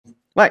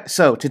Right,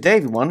 so today,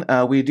 everyone,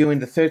 we're doing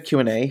the third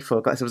Q&A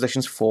for Galactic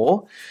Civilizations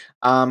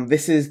IV.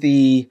 This is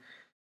the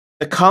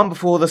calm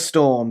before the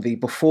storm,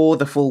 before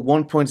the full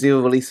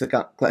 1.0 release of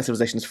Galactic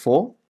Civilizations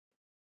IV.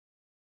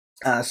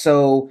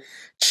 So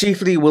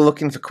chiefly, we're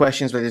looking for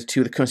questions related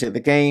to the current state of the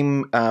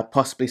game,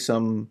 possibly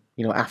some,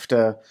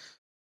 after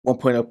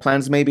 1.0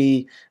 plans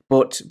maybe,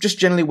 but just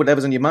generally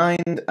whatever's on your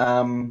mind.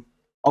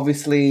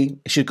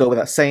 Obviously, it should go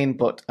without saying,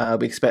 but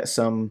we expect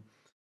some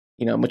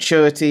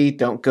maturity.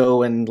 Don't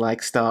go and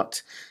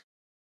start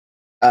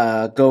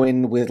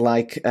going with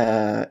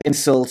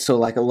insults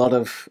or a lot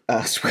of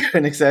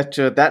swearing,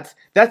 etc.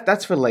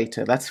 That's for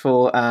later. That's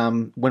for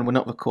when we're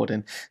not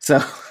recording. So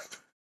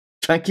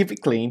try and keep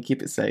it clean,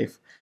 keep it safe,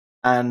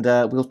 and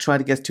we'll try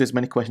to get to as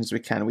many questions as we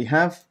can. We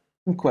have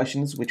some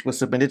questions which were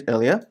submitted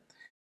earlier.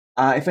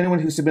 If anyone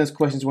who submits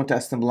questions want to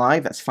ask them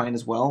live, that's fine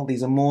as well.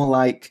 These are more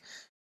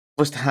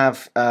for us to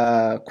have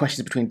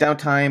questions between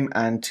downtime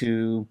and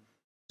to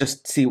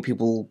just see what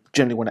people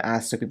generally want to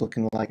ask, so people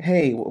can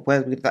hey,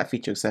 where did that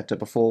feature, etc.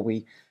 before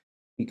we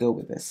go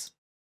with this.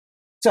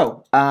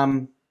 So,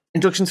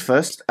 introductions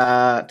first.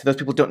 To those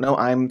people who don't know,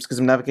 I'm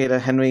Schism Navigator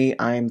Henry.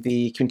 I'm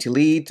the community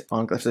lead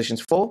on Galactic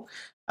Civilizations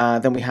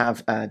IV. Then we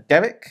have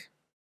Derek.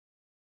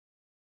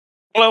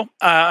 Hello,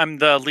 I'm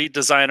the lead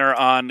designer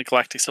on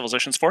Galactic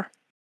Civilizations IV.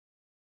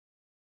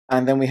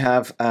 And then we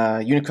have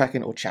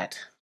Unicraken or Chad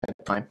at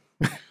the time.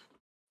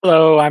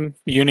 Hello, I'm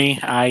Uni.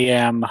 I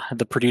am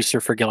the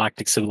producer for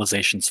Galactic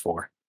Civilizations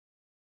IV.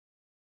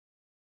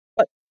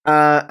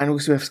 And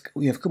also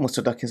we have a couple more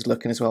Stardockers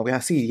looking as well. I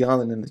see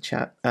Yarlin in the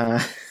chat.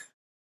 I'm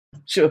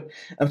sure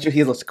he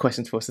has lots of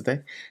questions for us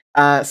today.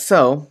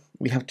 So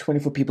we have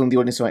 24 people in the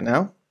audience right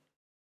now.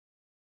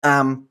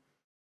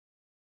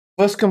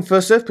 First come,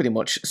 first serve, pretty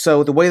much.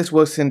 So the way this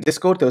works in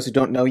Discord, those who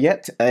don't know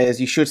yet, is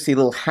you should see a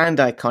little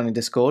hand icon in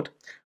Discord.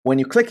 When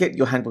you click it,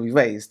 your hand will be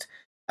raised.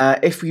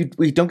 If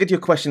we don't get your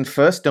question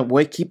first, don't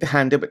worry, keep the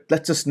hand up. It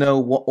lets us know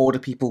what order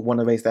people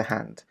want to raise their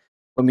hand.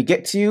 When we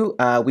get to you,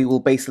 we will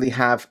basically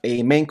have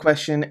a main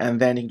question, and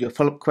then you can do a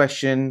follow-up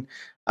question.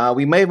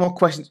 We may have more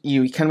questions.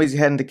 You can raise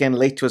your hand again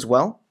later as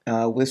well.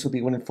 This will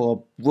be running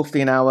for roughly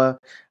an hour,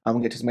 and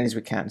we'll get to as many as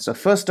we can. So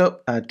first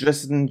up,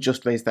 Dresden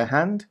just raised their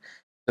hand.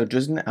 So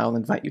Dresden, I'll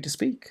invite you to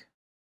speak.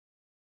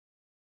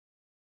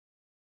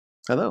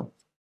 Hello.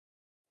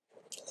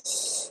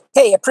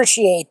 Hey,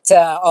 appreciate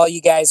all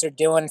you guys are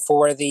doing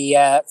for the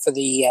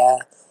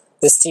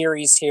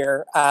series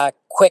here.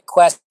 Quick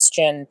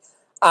question,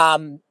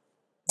 and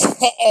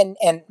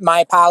my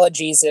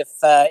apologies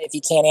if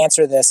you can't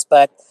answer this,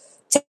 but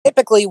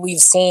typically we've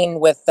seen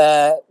with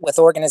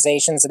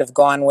organizations that have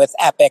gone with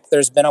Epic,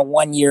 there's been a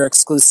 1-year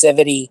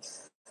exclusivity,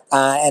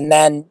 and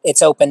then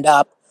it's opened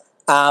up.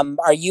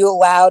 Are you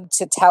allowed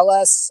to tell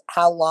us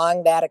how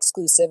long that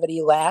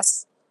exclusivity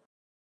lasts?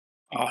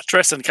 Oh,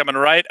 Tristan coming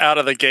right out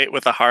of the gate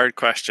with the hard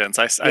questions.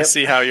 I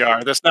see how you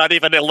are. There's not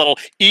even a little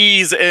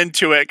ease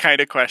into it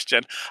kind of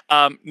question.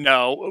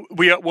 No,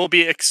 we'll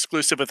be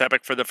exclusive with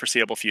Epic for the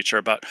foreseeable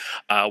future, but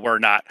we're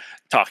not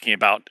talking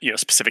about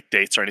specific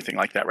dates or anything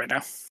like that right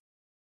now.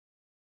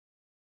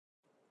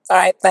 All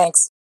right,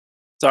 thanks.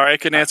 Sorry, I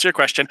couldn't answer your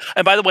question.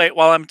 And by the way,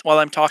 while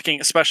I'm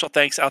talking, special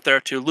thanks out there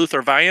to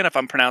Luther Vian, if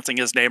I'm pronouncing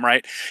his name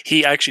right.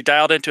 He actually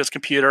dialed into his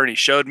computer and he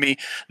showed me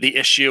the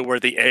issue where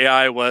the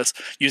AI was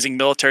using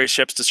military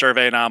ships to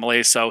survey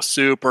anomalies. So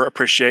super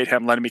appreciate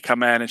him letting me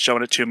come in and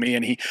showing it to me.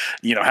 And he,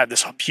 had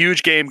this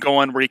huge game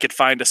going where he could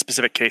find a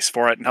specific case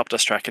for it and helped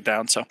us track it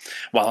down. So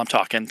while I'm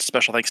talking,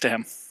 special thanks to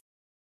him.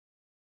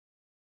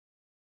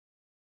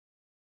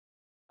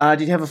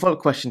 Did you have a follow-up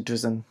question,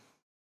 Dresden?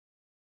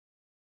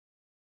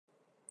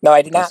 No,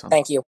 I did not.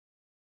 Thank you.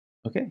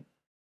 Okay.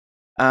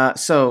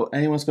 So,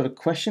 anyone's got a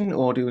question,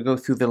 or do we go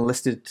through the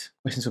listed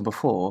questions from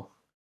before?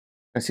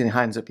 I don't see any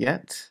hands up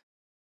yet.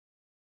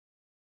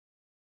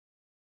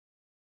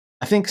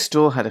 I think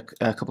Straw had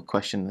a couple of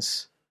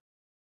questions.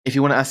 If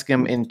you want to ask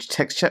him in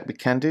text chat, we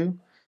can do.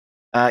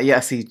 Yeah,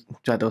 I see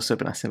Jad also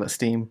been asking about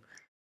Steam.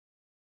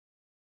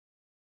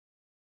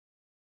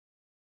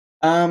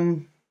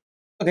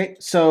 Okay,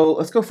 so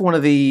let's go for one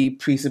of the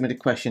pre-submitted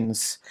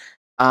questions.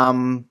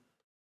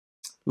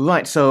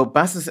 Right, so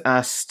Bass has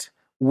asked,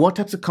 what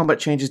types of combat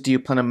changes do you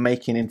plan on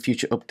making in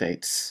future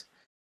updates?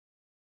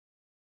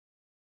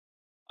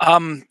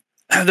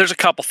 There's a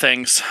couple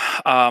things.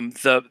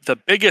 The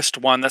biggest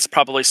one that's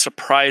probably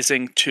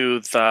surprising to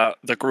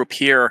the group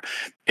here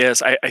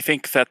is I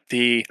think that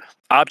the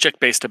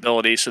object-based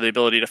ability, so the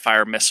ability to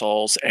fire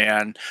missiles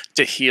and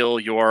to heal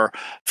your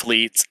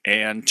fleets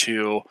and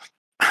to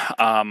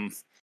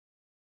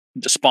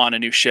spawn a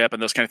new ship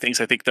and those kind of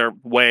things, I think they're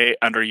way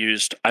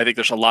underused. I think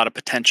there's a lot of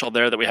potential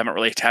there that we haven't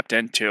really tapped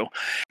into.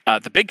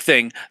 The big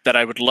thing that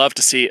I would love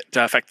to see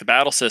to affect the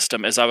battle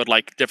system is I would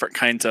like different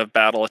kinds of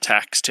battle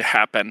attacks to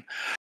happen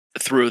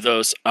through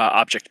those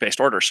object-based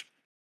orders.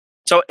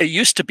 So it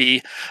used to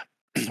be,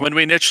 when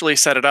we initially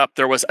set it up,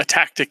 there was a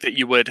tactic that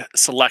you would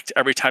select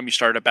every time you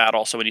started a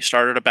battle. So when you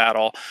started a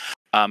battle,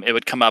 it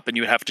would come up and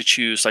you would have to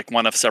choose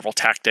one of several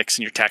tactics,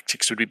 and your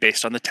tactics would be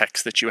based on the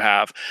text that you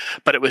have.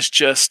 But it was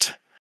just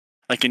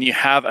Like, and you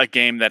have a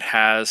game that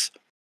has,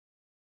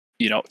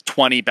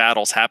 20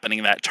 battles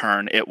happening that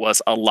turn, it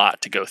was a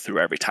lot to go through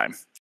every time.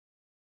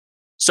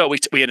 So we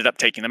ended up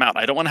taking them out.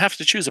 I don't want to have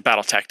to choose a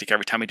battle tactic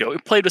every time we do it. We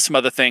played with some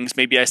other things.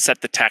 Maybe I set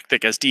the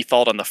tactic as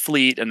default on the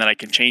fleet, and then I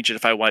can change it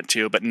if I want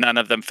to, but none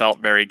of them felt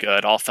very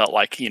good. All felt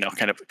like,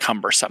 kind of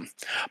cumbersome.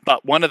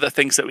 But one of the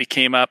things that we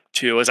came up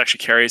to, was actually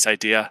Carrie's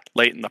idea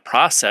late in the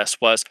process,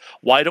 was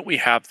why don't we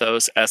have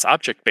those as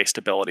object-based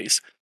abilities?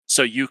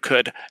 So you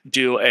could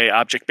do a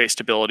object-based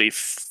ability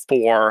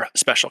for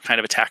special kind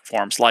of attack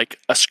forms, like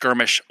a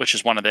skirmish, which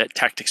is one of the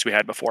tactics we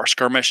had before.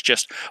 Skirmish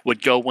just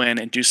would go in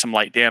and do some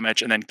light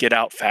damage and then get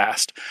out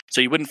fast.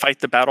 So you wouldn't fight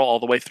the battle all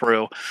the way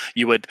through.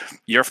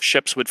 Your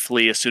ships would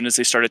flee as soon as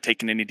they started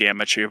taking any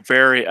damage. So you're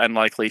very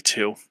unlikely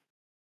to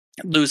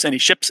lose any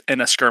ships in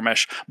a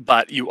skirmish,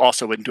 but you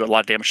also wouldn't do a lot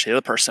of damage to the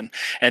other person.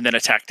 And then a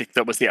tactic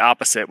that was the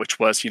opposite, which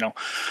was, a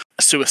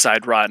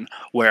suicide run,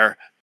 where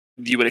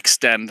you would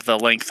extend the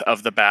length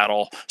of the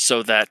battle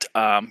so that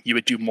you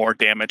would do more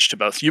damage to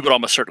both. You would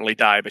almost certainly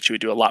die, but you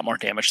would do a lot more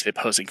damage to the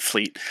opposing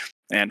fleet.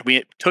 And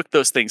we took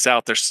those things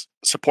out. There's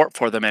support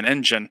for them in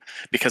Engine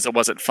because it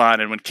wasn't fun.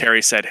 And when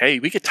Carrie said, hey,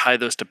 we could tie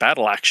those to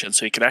battle action,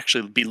 so you could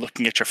actually be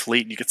looking at your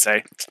fleet and you could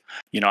say,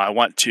 I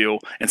want to,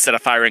 instead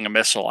of firing a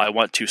missile, I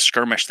want to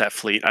skirmish that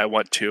fleet. I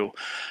want to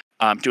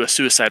do a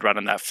suicide run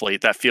on that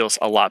fleet. That feels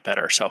a lot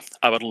better. So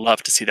I would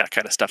love to see that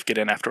kind of stuff get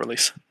in after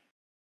release.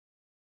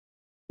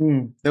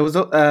 There was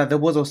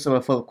also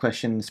a follow-up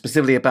question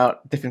specifically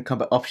about different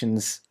combat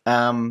options.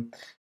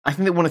 I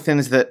think that one of the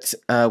things that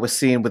we're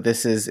seeing with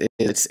this is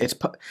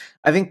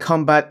I think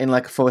combat in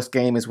like a Forest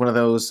game is one of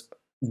those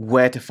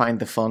where to find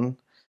the fun,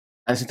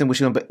 and something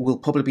which will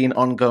probably be an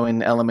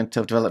ongoing element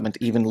of development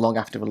even long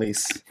after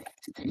release.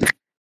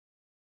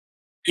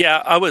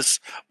 Yeah,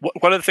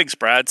 one of the things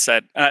Brad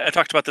said, I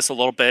talked about this a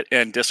little bit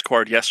in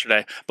Discord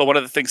yesterday, but one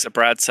of the things that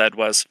Brad said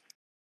was,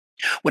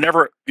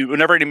 whenever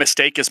any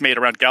mistake is made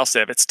around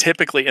GalCiv, it's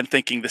typically in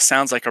thinking this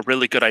sounds like a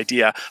really good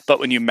idea, but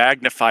when you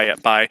magnify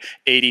it by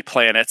 80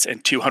 planets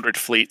and 200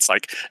 fleets,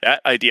 like,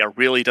 that idea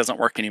really doesn't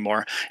work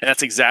anymore. And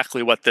that's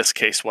exactly what this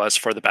case was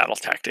for the battle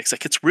tactics.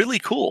 Like, it's really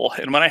cool,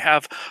 and when I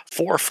have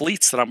 4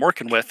 fleets that I'm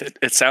working with,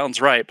 it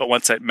sounds right, but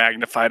once I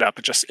magnified up,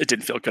 it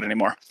didn't feel good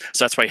anymore.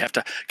 So that's why you have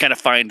to kind of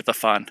find the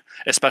fun,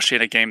 especially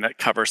in a game that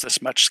covers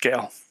this much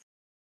scale.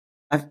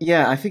 I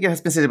think it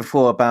has been said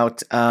before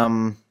about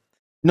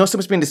not so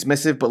much being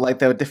dismissive, but like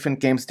there are different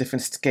games,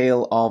 different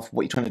scale of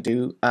what you're trying to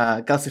do.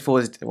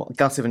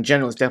 GalCiv in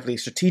general is definitely a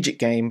strategic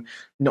game,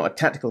 not a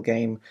tactical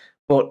game.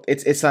 But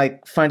it's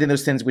like finding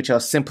those things which are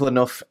simple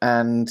enough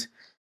and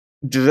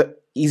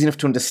easy enough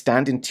to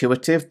understand,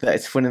 intuitive, that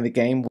it's fun in the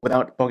game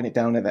without bogging it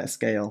down at that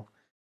scale.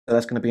 So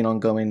that's going to be an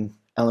ongoing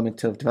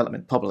element of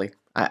development, probably.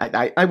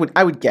 I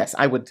would guess.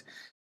 I would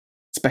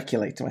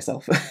speculate to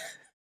myself.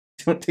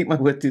 Don't take my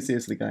word too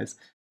seriously, guys.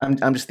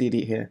 I'm just the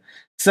idiot here.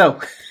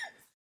 So.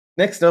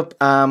 Next up,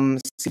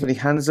 see if any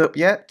hands up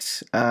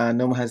yet.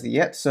 No one has it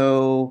yet.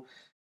 So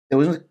there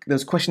was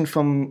a question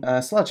from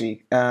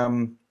Sludgy.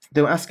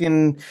 They were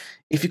asking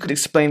if you could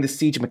explain the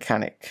siege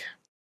mechanic.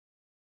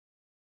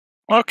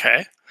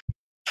 Okay.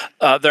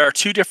 There are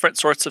 2 different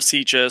sorts of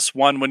sieges,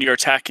 one when you're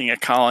attacking a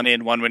colony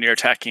and one when you're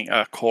attacking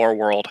a core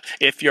world.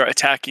 If you're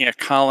attacking a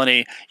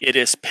colony, it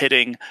is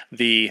pitting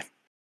the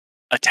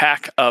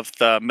attack of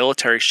the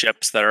military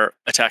ships that are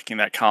attacking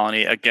that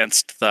colony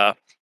against the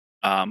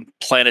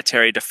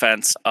planetary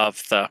defense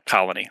of the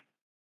colony.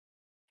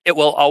 It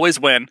will always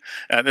win,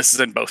 and this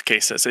is in both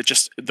cases.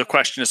 The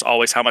question is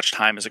always, how much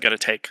time is it going to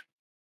take?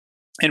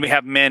 And we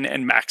have min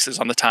and maxes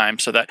on the time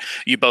so that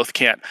you both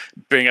can't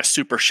bring a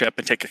super ship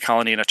and take a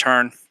colony in a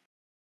turn.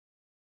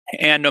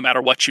 And no matter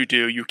what you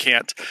do, you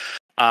can't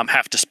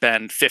have to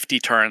spend 50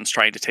 turns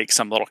trying to take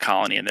some little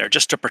colony in there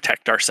just to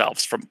protect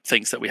ourselves from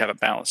things that we haven't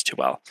balanced too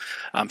well.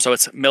 So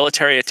it's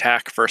military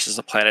attack versus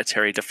a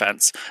planetary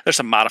defense. There's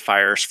some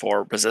modifiers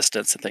for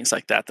resistance and things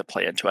like that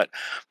play into it.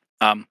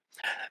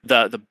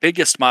 The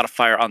biggest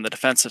modifier on the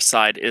defensive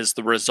side is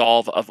the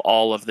resolve of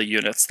all of the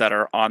units that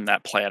are on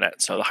that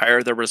planet. So the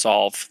higher the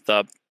resolve,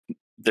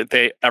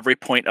 every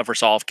point of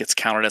resolve gets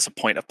counted as a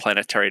point of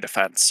planetary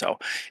defense. So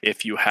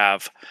if you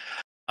have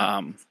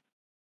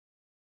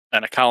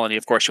and a colony,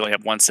 of course, you only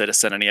have 1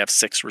 citizen and you have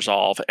 6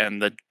 resolve,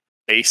 and the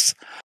base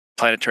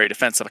planetary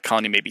defense of a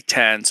colony may be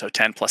 10, so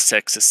 10 plus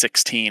 6 is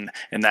 16,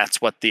 and that's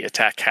what the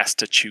attack has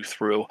to chew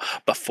through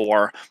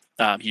before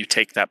you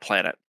take that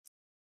planet.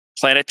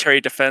 Planetary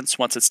defense,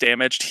 once it's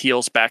damaged,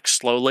 heals back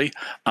slowly,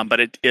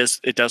 but it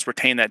does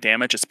retain that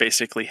damage. It's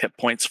basically hit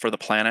points for the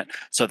planet,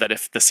 so that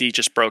if the siege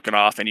is broken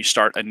off and you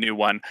start a new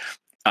one,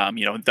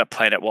 the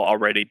planet will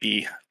already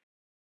be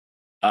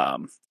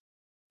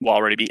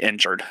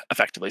injured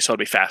effectively, so it'll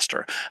be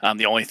faster.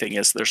 The only thing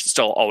is there's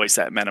still always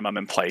that minimum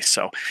in place.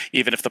 So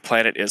even if the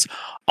planet is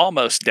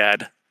almost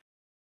dead,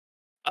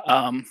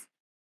 even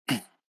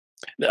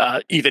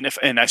if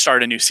I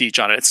start a new siege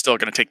on it, it's still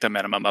going to take the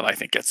minimum of, I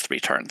think it's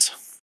 3 turns.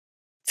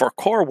 For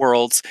core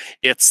worlds,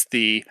 it's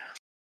the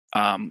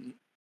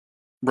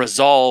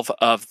resolve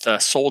of the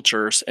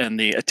soldiers and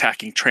the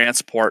attacking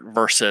transport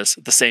versus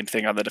the same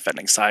thing on the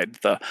defending side,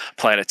 the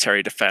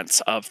planetary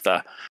defense of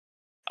the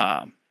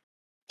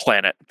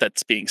planet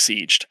that's being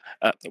sieged,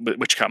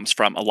 which comes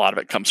from, a lot of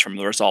it comes from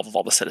the resolve of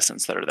all the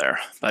citizens that are there.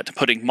 But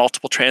putting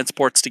multiple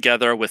transports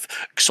together with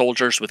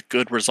soldiers with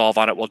good resolve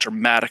on it will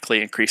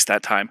dramatically increase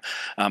that time.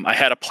 I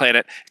had a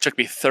planet, it took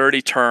me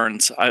 30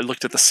 turns. I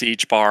looked at the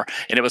siege bar,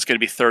 and it was going to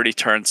be 30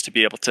 turns to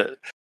be able to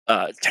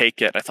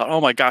take it. I thought,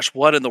 oh my gosh,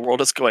 what in the world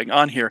is going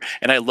on here?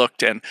 And I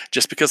looked, and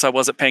just because I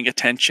wasn't paying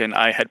attention,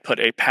 I had put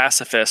a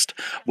pacifist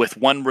with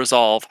 1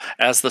 resolve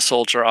as the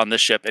soldier on the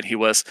ship, and it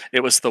was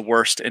the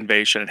worst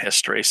invasion in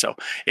history. So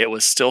it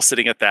was still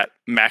sitting at that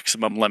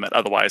maximum limit.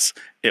 Otherwise,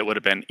 it would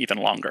have been even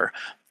longer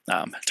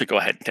to go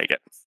ahead and take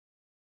it.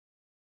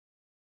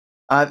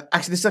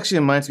 Actually, this actually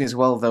reminds me as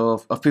well,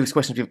 though, of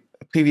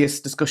previous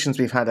discussions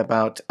we've had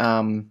about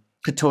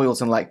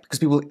tutorials and because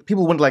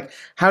people wonder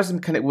how does the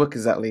mechanic work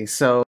exactly.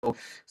 So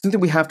something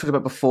we have talked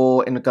about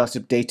before in regards to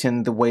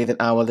updating the way that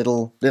our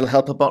little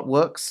helper bot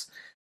works,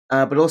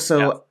 but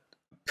also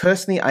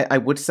personally, I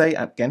would say,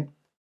 again,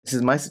 this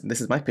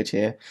is my pitch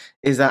here,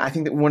 is that I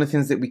think that one of the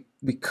things that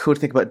we could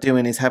think about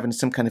doing is having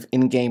some kind of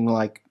in-game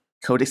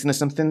codexing or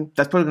something.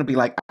 That's probably going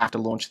to be after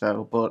launch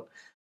though, but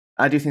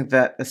I do think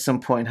that at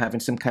some point having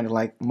some kind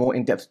of more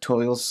in-depth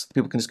tutorials,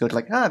 people can just go to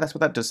that's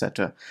what that does,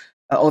 etc.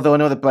 Although I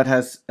know that Brad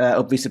has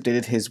obviously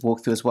updated his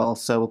walkthrough as well,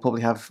 so we'll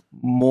probably have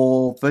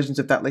more versions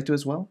of that later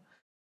as well.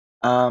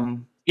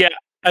 Yeah,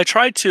 I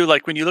tried to,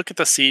 when you look at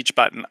the siege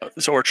button,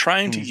 so we're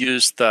trying to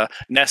use the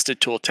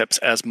nested tooltips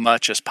as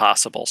much as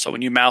possible. So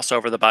when you mouse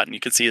over the button, you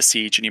can see a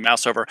siege, and you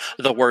mouse over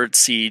the word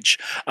siege,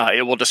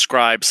 it will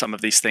describe some of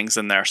these things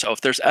in there. So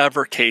if there's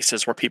ever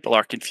cases where people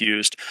are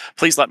confused,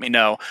 please let me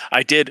know.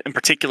 I did, in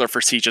particular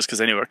for sieges, because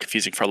I knew it was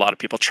confusing for a lot of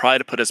people, try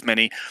to put as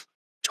many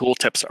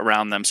tooltips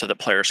around them so that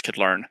players could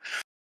learn.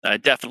 I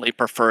definitely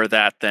prefer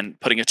that than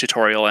putting a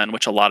tutorial in,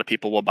 which a lot of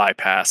people will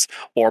bypass,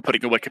 or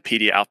putting a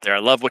Wikipedia out there. I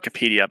love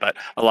Wikipedia, but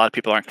a lot of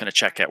people aren't going to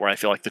check it, where I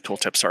feel like the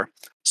tooltips are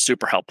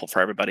super helpful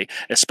for everybody,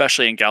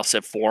 especially in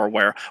GalCiv 4,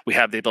 where we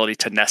have the ability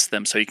to nest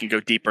them so you can go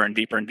deeper and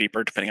deeper and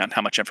deeper depending on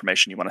how much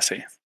information you want to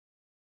see.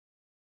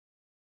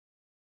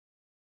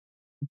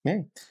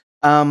 Okay.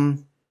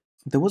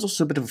 There was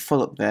also a bit of a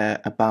follow-up there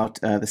about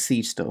the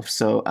siege stuff.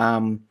 So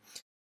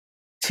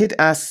Tid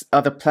asks,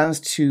 are there plans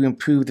to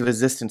improve the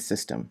resistance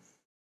system?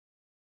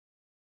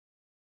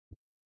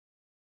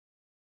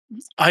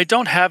 I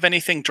don't have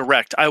anything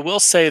direct. I will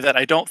say that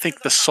I don't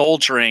think the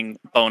soldiering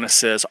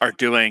bonuses are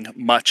doing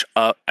much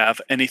of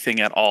anything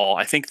at all.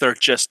 I think they're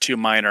just too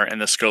minor in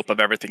the scope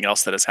of everything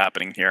else that is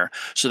happening here.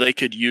 So they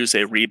could use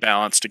a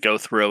rebalance to go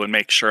through and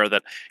make sure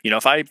that,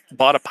 if I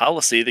bought a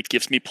policy that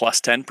gives me plus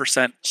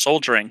 10%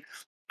 soldiering,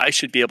 I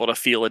should be able to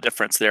feel a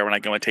difference there when I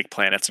go and take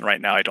planets. And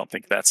right now, I don't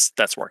think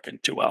that's working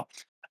too well.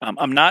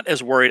 I'm not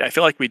as worried. I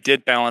feel like we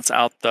did balance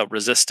out the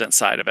resistance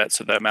side of it,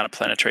 so the amount of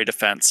planetary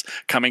defense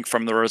coming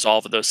from the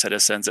resolve of those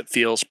citizens, it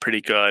feels pretty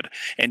good,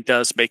 and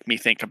does make me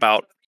think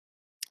about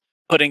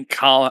putting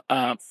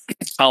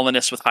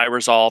colonists with high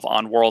resolve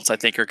on worlds I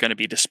think are going to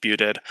be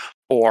disputed,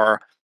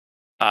 or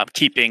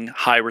keeping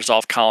high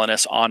resolve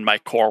colonists on my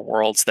core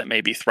worlds that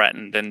may be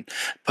threatened, and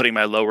putting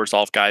my low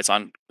resolve guys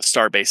on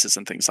star bases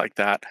and things like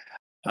that.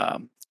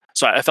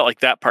 So I felt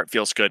like that part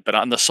feels good, but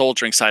on the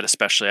soldiering side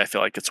especially, I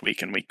feel like it's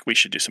weak, and we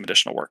should do some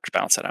additional work to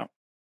balance it out.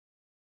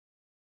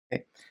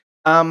 Okay.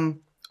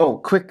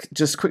 Quick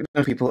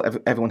note, people,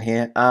 everyone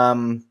here.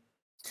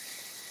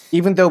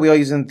 Even though we are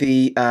using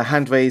the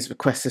hand raise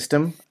request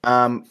system,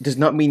 does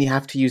not mean you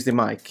have to use the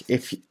mic.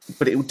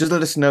 But it does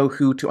let us know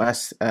who to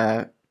ask,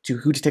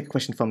 who to take a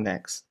question from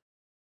next.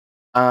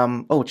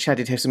 Chad,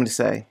 did you have something to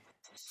say?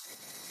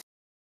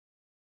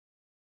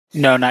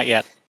 No, not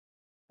yet.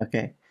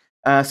 Okay.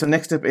 So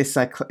next up is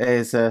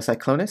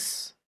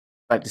Cyclonus.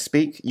 Right to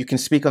speak. You can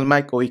speak on the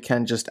mic, or you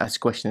can just ask a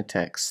question in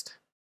text.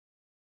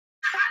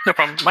 No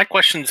problem. My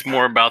question's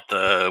more about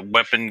the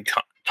weapon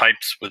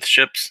types with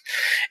ships.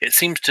 It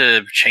seems to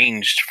have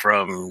changed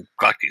from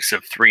Galactic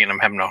Civ 3, and I'm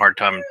having a hard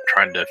time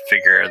trying to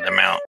figure them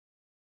out.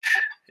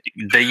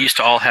 They used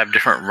to all have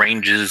different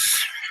ranges,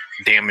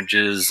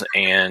 damages,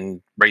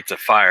 and rates of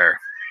fire.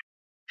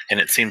 And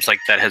it seems like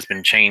that has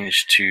been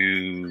changed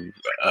to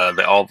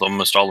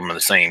almost all of them are the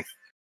same.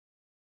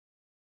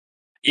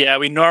 Yeah,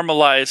 we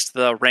normalized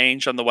the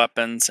range on the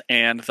weapons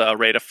and the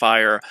rate of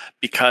fire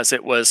because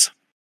it was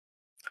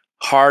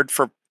hard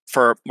for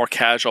more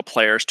casual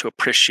players to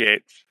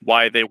appreciate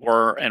why they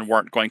were and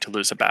weren't going to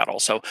lose a battle.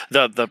 So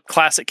the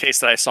classic case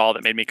that I saw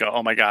that made me go,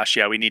 oh my gosh,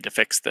 yeah, we need to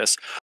fix this,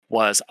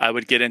 was I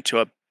would get into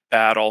a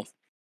battle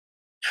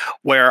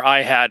where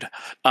I had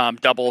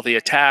double the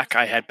attack,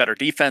 I had better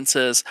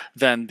defenses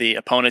than the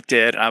opponent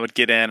did, and I would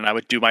get in and I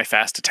would do my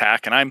fast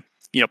attack, and I'm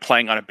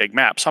playing on a big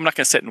map. So I'm not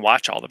going to sit and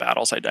watch all the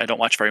battles. I don't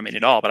watch very many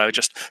at all, but I would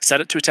just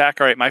set it to attack.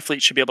 All right, my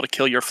fleet should be able to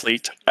kill your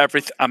fleet.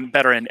 I'm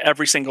better in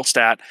every single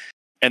stat.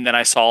 And then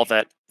I saw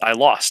that I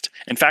lost.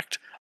 In fact,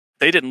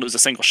 they didn't lose a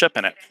single ship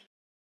in it.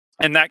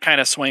 And that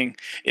kind of swing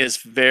is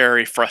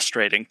very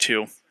frustrating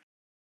to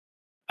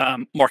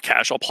more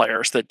casual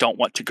players that don't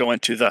want to go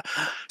into the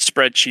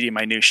spreadsheety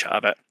minutia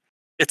of it.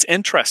 It's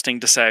interesting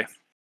to say,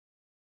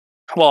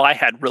 well,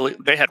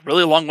 they had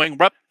really long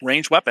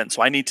range weapons,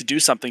 so I need to do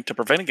something to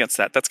prevent against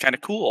that. That's kind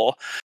of cool.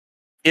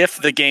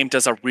 If the game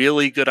does a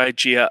really good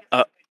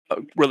a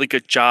really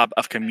good job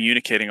of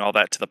communicating all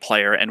that to the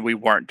player, and we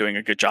weren't doing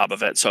a good job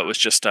of it, so it was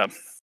just a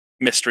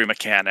mystery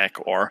mechanic,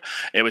 or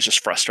it was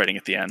just frustrating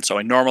at the end. So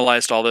I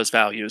normalized all those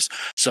values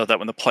so that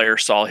when the player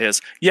saw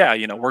his,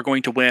 we're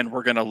going to win,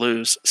 we're going to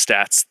lose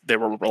stats, they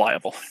were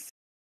reliable.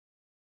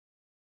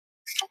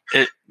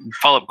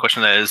 Follow-up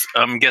question to that is,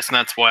 I'm guessing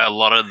that's why a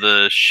lot of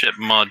the ship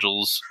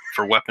modules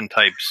for weapon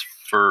types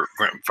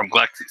from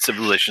Galactic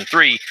Civilizations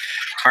III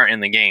aren't in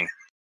the game.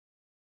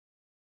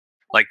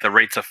 Like the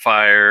rates of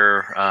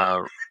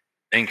fire,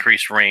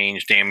 increased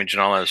range, damage,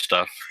 and all that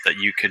stuff that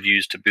you could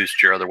use to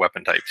boost your other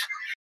weapon types.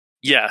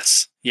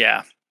 Yes.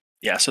 Yeah.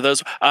 So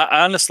those,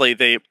 honestly,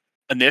 they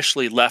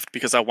initially left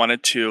because I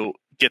wanted to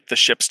get the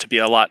ships to be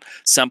a lot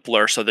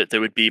simpler so that they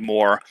would be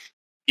more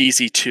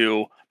easy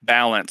to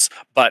balance.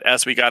 But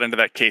as we got into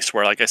that case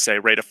where, like I say,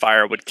 rate of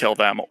fire would kill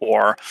them,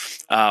 or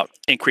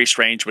increased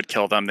range would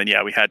kill them, then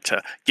we had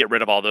to get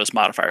rid of all those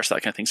modifiers,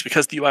 that kind of things,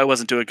 because the UI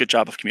wasn't doing a good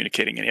job of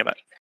communicating any of it.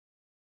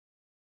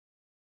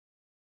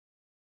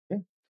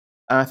 Okay.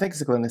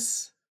 Thanks,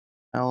 Glynis.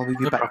 I'll move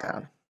you back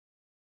down.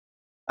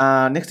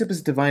 Next up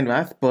is Divine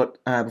Wrath, but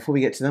before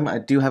we get to them, I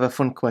do have a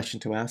fun question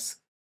to ask,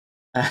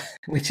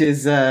 which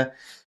is,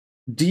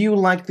 do you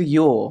like the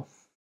yaw?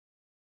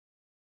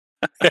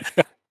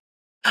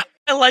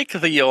 I like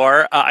the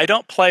Yor. I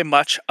don't play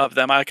much of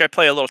them. I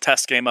play a little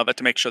test game of it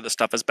to make sure the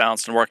stuff is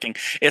balanced and working.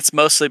 It's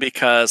mostly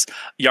because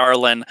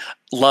Yarlin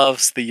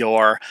loves the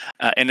Yor,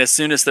 and as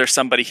soon as there's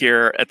somebody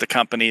here at the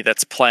company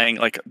that's playing,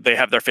 like they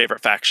have their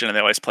favorite faction and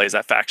they always plays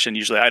that faction,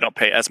 usually I don't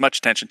pay as much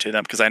attention to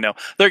them because I know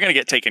they're going to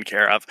get taken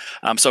care of.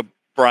 So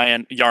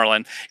Brian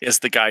Yarlin is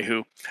the guy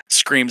who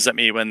screams at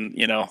me when,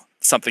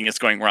 something is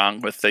going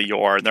wrong with the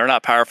Yor. They're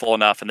not powerful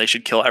enough and they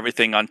should kill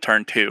everything on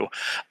turn 2.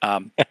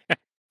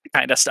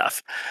 Kind of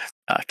stuff.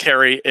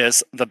 Carrie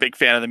is the big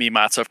fan of the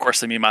Memots, so of course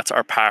the Memots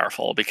are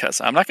powerful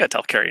because I'm not going to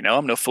tell Carrie no,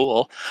 I'm no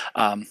fool.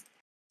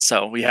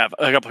 So we have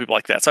a couple people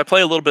like that. So I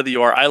play a little bit of the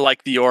Yor. I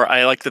like the Yor.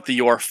 I like that the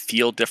Yor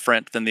feel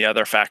different than the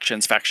other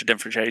factions. Faction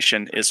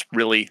differentiation is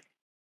really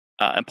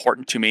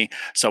important to me.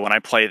 So when I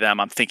play them,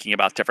 I'm thinking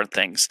about different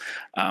things.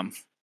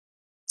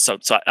 So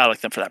I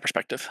like them for that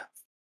perspective.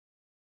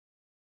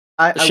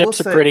 The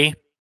ships are pretty.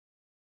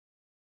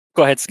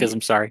 Go ahead,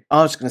 Schism. Sorry.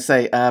 I was just going to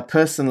say,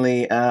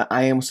 personally,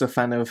 I am also a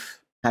fan of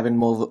having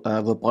more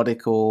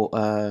robotic or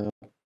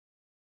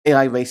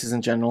AI races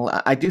in general.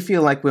 I do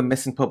feel like we're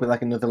missing probably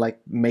like another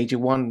major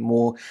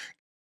one,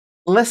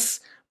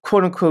 less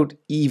quote unquote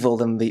evil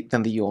than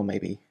the Yor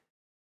maybe.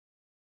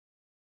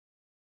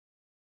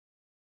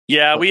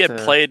 Yeah, we had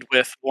played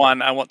with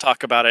one. I won't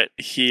talk about it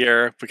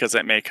here because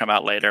it may come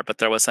out later, but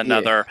there was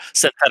another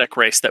synthetic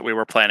race that we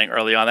were planning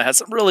early on that had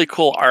some really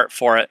cool art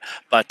for it,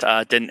 but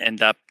didn't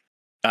end up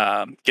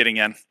getting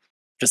in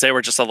because they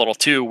were just a little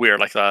too weird.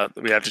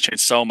 We have to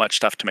change so much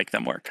stuff to make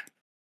them work.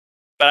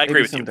 But I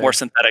agree with you. More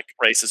synthetic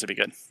races would be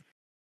good.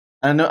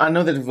 I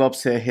know that if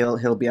Rob's here,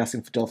 he'll be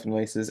asking for dolphin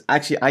races.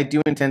 Actually, I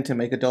do intend to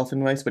make a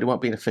dolphin race, but it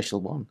won't be an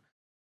official one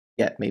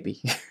yet.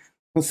 Maybe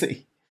we'll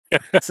see.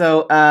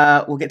 So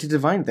we'll get to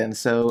Divine then.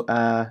 So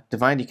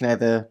Divine, you can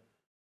either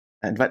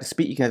invite to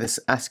speak. You can either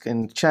ask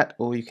in chat,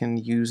 or you can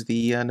use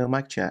the no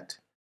mic chat.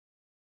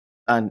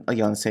 And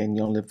Jan saying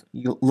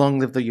long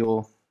live the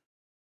Yor.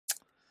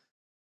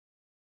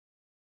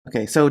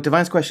 Okay, so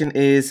Divine's question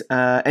is,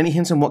 any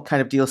hints on what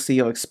kind of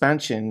DLC or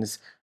expansions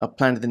are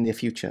planned in the near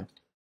future?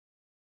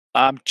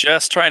 I'm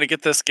just trying to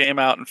get this game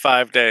out in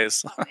 5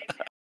 days.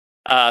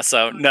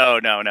 So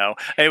no.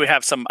 Hey, we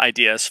have some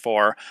ideas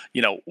for,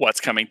 what's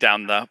coming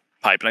down the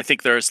pipe. And I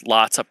think there's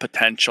lots of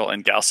potential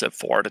in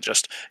GalCiv IV to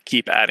just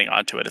keep adding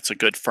onto it. It's a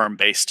good firm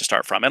base to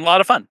start from and a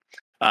lot of fun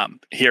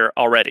here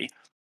already.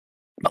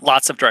 But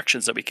lots of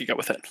directions that we could go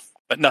with it,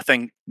 but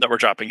nothing that we're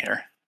dropping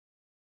here.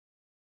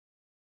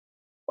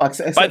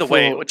 By the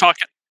way, we're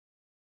talking.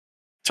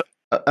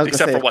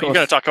 Except for what? You're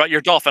going to talk about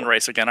your dolphin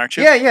race again, aren't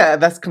you? Yeah,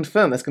 that's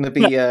confirmed. That's going to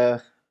be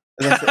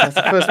that's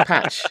the first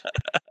patch.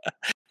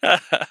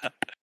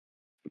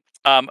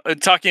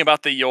 Talking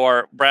about the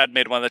Yor, Brad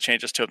made one of the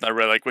changes to it that I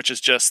really like, which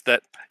is just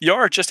that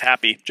Yor are just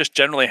happy, just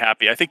generally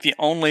happy. I think the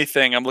only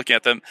thing I'm looking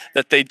at them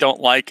that they don't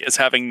like is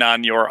having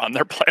non-Yor on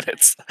their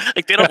planets.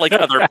 Like they don't like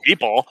other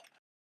people.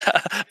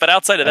 But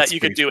outside of that, you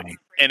could do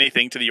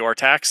anything to the Yor.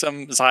 Tax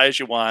them as high as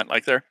you want.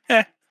 Like they're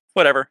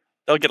whatever.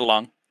 They'll get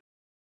along.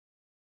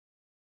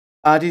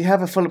 Do you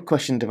have a follow-up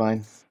question,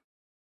 Divine?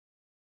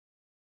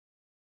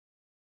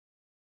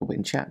 We'll wait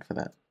in chat for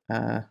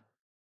that.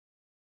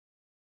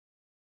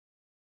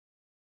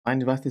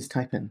 Find Wrath is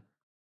type in.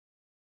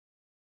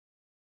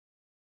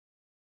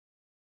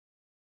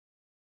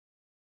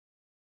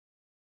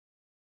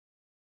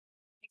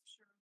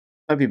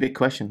 That'd be a big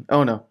question.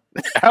 Oh no.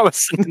 That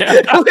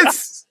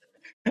was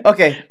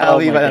Okay, I'll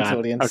leave that to the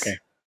audience. Okay.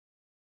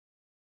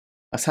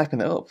 I was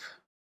typing it up.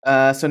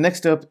 So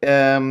next up,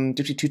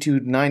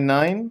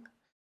 Gypsy2299.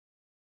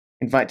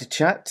 Invite to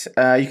chat.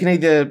 You can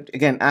either,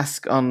 again,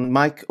 ask on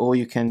mic, or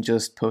you can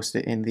just post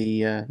it in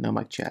the no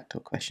mic chat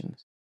or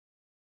questions.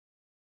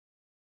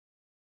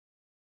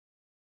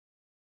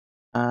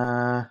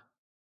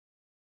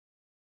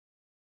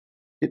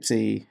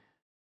 Gypsy.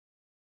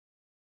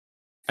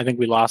 I think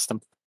we lost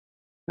them.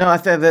 No, I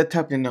thought they're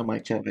typing in no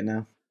mic chat right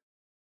now.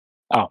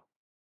 Oh.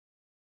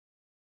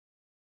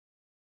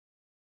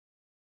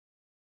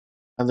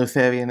 And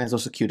Lutherian is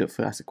also queued up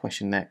for ask a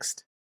question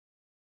next.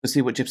 Let's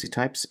see what Gypsy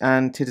types,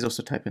 and Tid is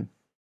also typing.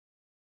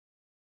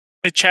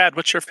 Hey, Chad,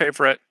 what's your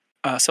favorite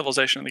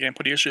civilization in the game?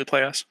 What do you usually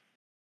play as?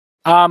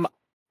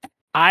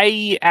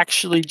 I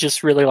actually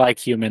just really like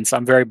humans.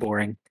 I'm very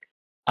boring.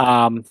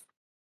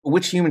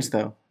 Which humans,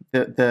 though?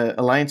 The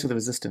Alliance or the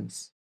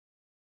Resistance?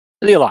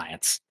 The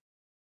Alliance.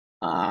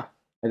 That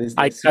is.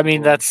 I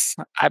mean,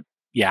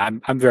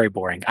 I'm very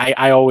boring.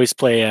 I always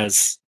play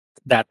as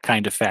that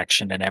kind of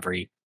faction in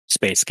every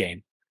space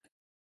game.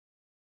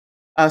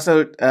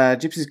 So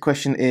Gypsy's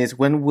question is,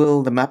 when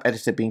will the map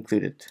editor be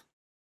included?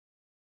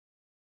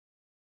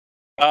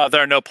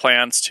 There are no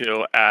plans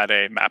to add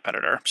a map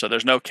editor, so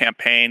there's no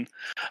campaign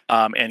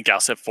in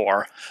GalCiv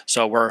 4.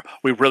 So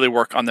we really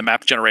work on the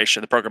map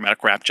generation, the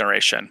programmatic map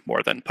generation,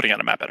 more than putting out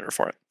a map editor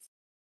for it.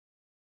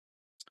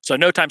 So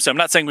no time soon. I'm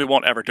not saying we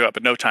won't ever do it,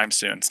 but no time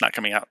soon. It's not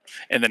coming out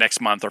in the next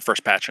month or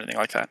first patch or anything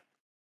like that.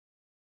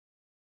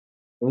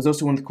 There was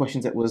also one of the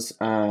questions that was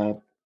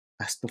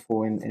asked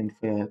before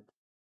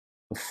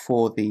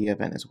before the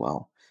event as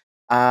well.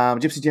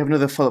 Gypsy, do you have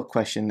another follow-up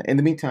question? In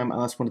the meantime,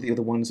 I'll ask one of the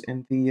other ones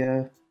in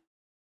the...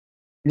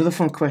 Another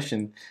fun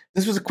question.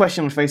 This was a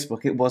question on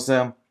Facebook. It was,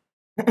 are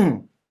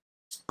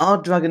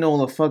Draginol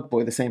or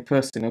Frogboy the same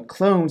person, or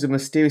clones of a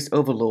mysterious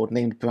overlord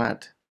named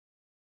Brad?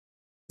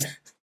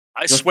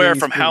 I swear,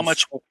 from how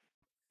much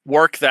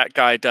work that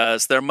guy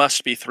does, there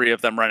must be 3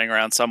 of them running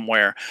around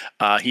somewhere.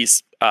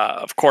 He's,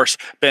 of course,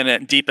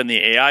 been deep in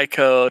the AI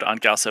code on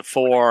GalCiv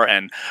 4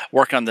 and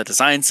working on the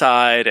design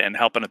side and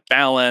helping with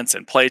balance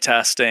and play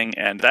testing.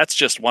 And that's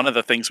just one of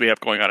the things we have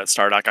going on at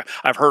Stardock.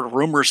 I've heard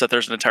rumors that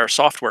there's an entire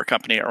software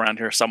company around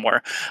here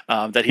somewhere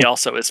that he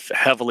also is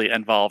heavily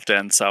involved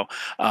in. So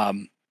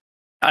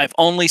I've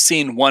only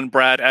seen one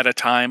Brad at a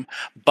time,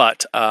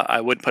 but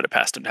I would put it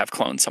past him to have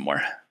clones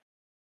somewhere.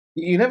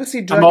 You never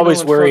see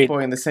Draginol and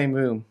Frogboy in the same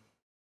room.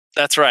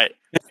 That's right.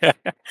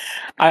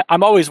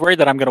 I'm always worried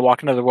that I'm going to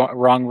walk into the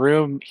wrong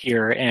room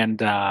here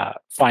and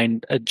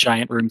find a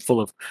giant room full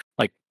of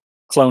like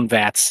clone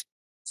vats.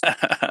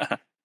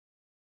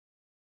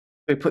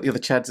 We put the other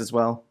Chads as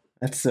well.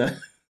 That's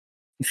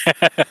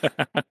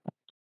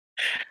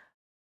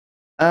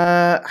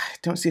I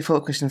don't see a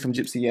follow-up question from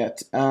Gypsy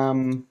yet.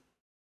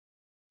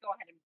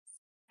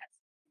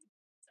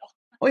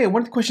 Oh yeah,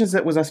 one of the questions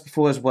that was asked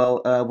before as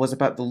well was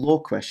about the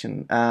lore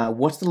question.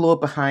 What's the lore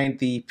behind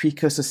the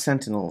precursor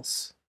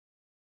sentinels?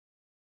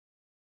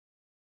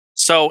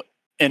 So,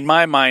 in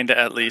my mind,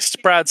 at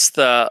least, Brad's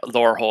the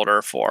lore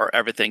holder for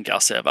everything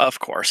GalCiv. Of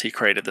course, he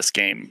created this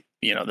game,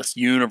 this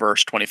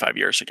universe 25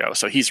 years ago.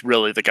 So he's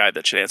really the guy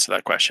that should answer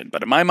that question.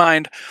 But in my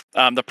mind,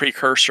 the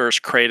precursors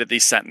created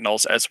these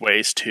sentinels as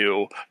ways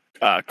to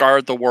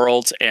guard the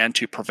worlds and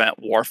to prevent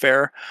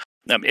warfare.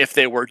 If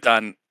they were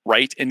done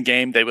right in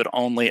game, they would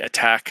only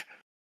attack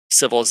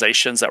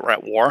civilizations that were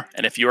at war.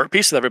 And if you were at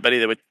peace with everybody,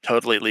 they would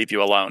totally leave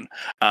you alone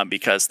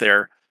because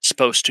they're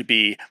supposed to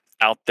be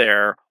out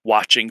there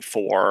watching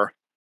for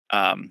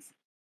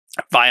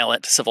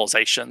violent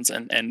civilizations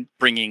and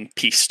bringing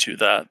peace to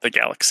the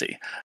galaxy.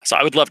 So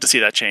I would love to see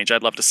that change.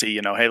 I'd love to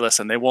see, hey,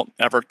 listen, they won't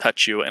ever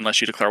touch you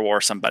unless you declare war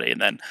on somebody, and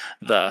then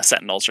the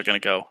Sentinels are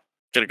going to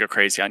go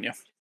crazy on you.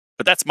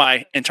 But that's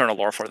my internal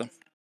lore for them.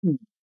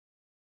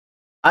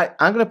 I'm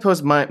going to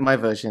pose my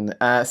version,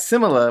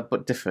 similar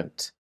but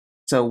different.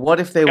 So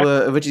what if they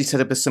were originally set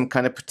up as some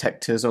kind of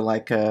protectors or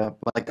like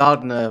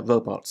gardener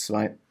robots,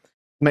 right?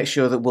 Make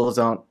sure that worlds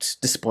aren't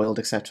despoiled,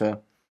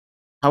 etc.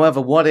 However,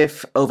 what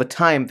if over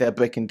time they're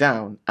breaking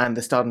down and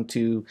they're starting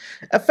to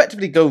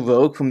effectively go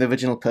rogue from the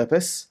original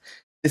purpose?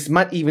 This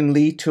might even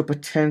lead to a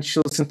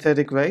potential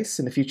synthetic race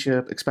in a future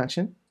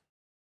expansion.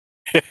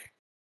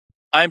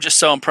 I'm just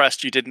so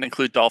impressed you didn't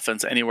include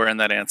dolphins anywhere in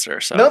that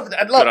answer. So no,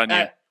 good on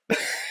you.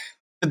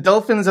 The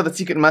dolphins are the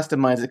secret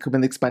masterminds that come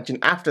in the expansion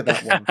after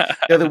that one.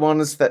 They're the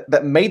ones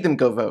that made them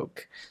go rogue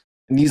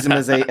and use them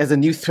as a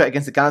new threat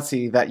against the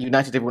galaxy that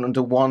united everyone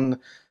under one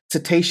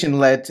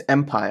cetacean-led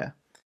empire.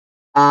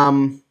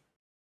 But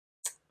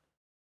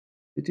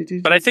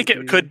I think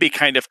it could be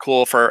kind of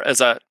cool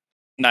as a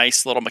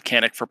nice little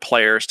mechanic for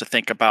players to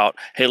think about,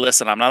 hey,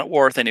 listen, I'm not at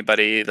war with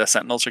anybody. The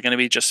Sentinels are going to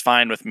be just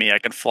fine with me. I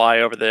can fly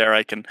over there.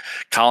 I can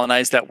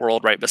colonize that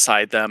world right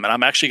beside them. And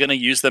I'm actually going to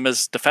use them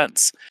as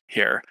defense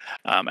here,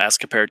 as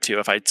compared to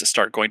if I just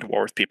start going to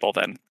war with people,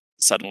 then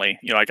suddenly,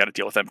 I got to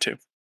deal with them too.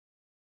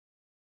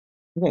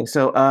 Okay,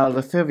 so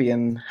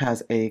Lothavian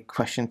has a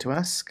question to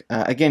ask.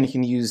 Again, you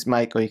can use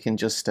mic or you can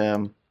just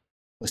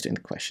post it in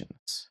the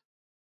questions.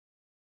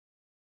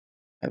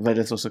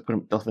 Reddit's also put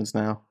up dolphins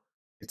now.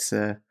 It's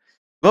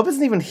Rob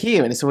isn't even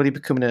here, and it's already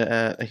becoming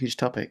a huge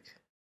topic.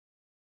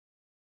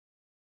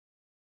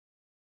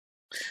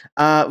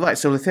 Right,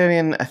 so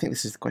Lutherian, I think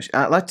this is the question.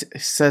 I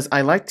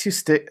like to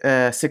stick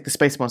the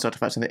space monster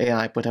artifacts in the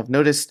AI, but I've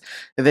noticed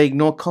that they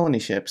ignore colony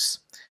ships.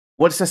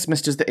 What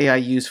assessments does the AI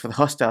use for the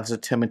hostiles to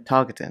determine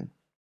targeting?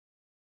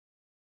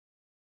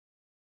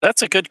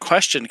 That's a good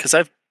question, because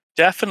I've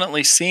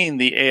definitely seen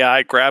the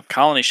AI grab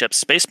colony ships,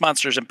 space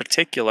monsters in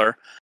particular.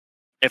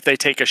 If they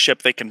take a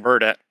ship, they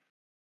convert it.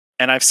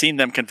 And I've seen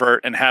them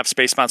convert and have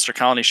space monster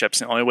colony ships,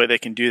 and the only way they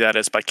can do that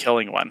is by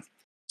killing one.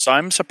 So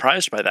I'm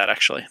surprised by that,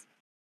 actually.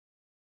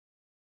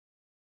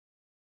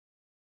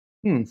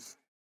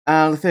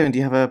 Lutherian, do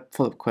you have a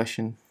follow-up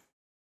question?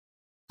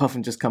 Apart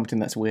from just commenting,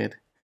 that's weird.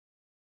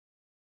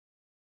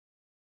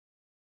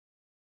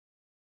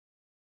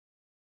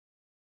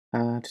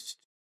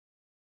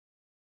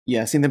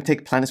 Yeah, I've seen them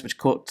take planets which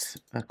caught.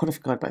 I could have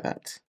forgot about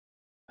that.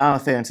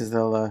 Lutherian says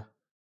they'll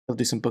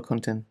do some book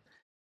hunting.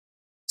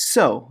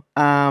 So,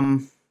 there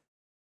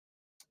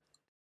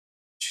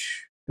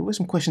were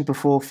some questions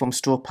before from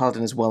Straw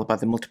Paladin as well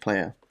about the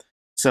multiplayer.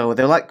 So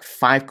there were like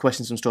 5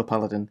 questions from Straw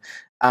Paladin.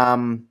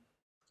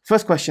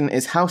 First question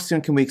is, how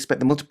soon can we expect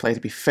the multiplayer to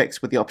be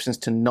fixed with the options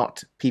to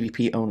not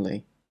PvP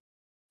only?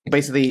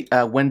 Basically,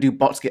 when do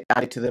bots get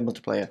added to the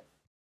multiplayer?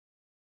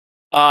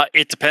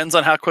 It depends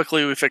on how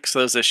quickly we fix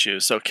those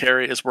issues. So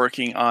Carrie is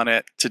working on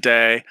it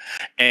today,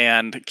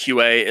 and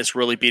QA is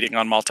really beating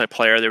on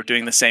multiplayer. They were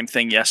doing the same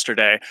thing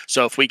yesterday.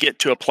 So if we get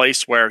to a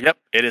place where, yep,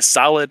 it is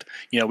solid,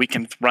 we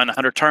can run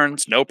 100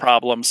 turns, no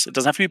problems. It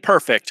doesn't have to be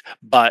perfect,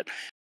 but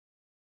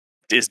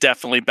is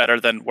definitely better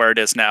than where it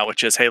is now,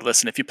 which is, hey,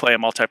 listen, if you play a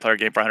multiplayer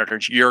game for 100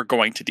 turns, you're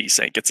going to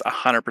desync. It's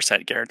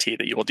 100% guaranteed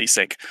that you will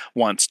desync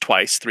once,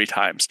 twice, 3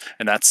 times,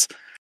 and that's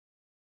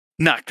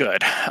not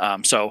good.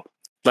 So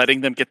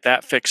letting them get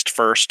that fixed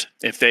first.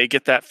 If they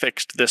get that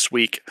fixed this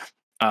week,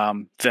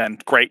 then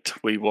great.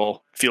 We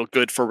will feel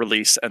good for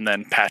release, and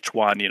then patch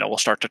 1, we'll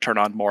start to turn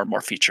on more and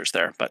more features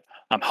there. But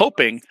I'm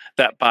hoping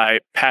that by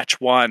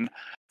patch 1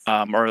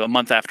 or a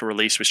month after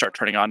release, we start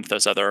turning on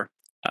those other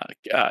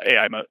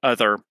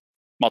other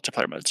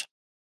multiplayer modes.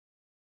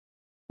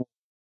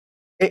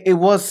 It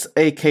was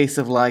a case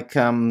of like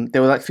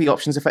there were like 3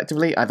 options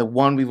effectively. Either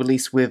 1, we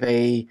release with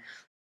a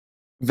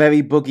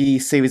very buggy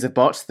series of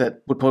bots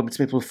that would probably make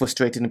people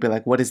frustrated and be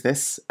like, what is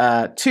this?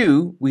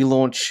 2, we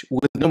launch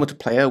with no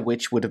multiplayer,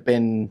 which would have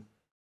been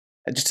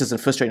just as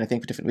frustrating, I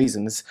think, for different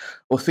reasons.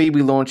 Or 3,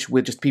 we launch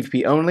with just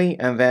PvP only,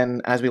 and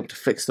then as we're able to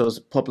fix those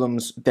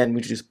problems, then we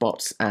introduce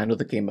bots and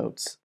other game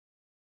modes.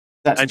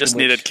 I just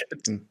needed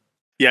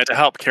to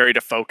help Carrie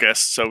to focus,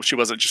 so she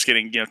wasn't just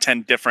getting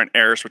 10 different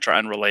errors which are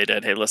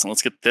unrelated. Hey, listen,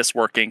 let's get this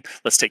working.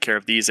 Let's take care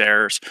of these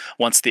errors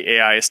once the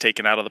AI is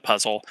taken out of the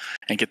puzzle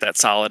and get that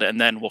solid,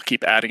 and then we'll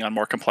keep adding on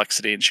more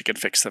complexity, and she can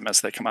fix them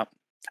as they come up.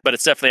 But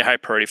it's definitely a high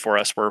priority for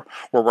us. We're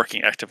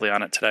working actively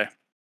on it today.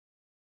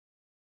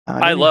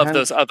 I love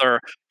those other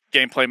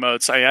gameplay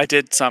modes. I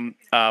did some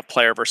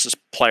player versus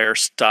player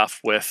stuff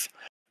with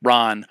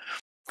Ron.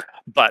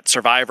 But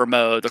Survivor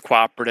mode, the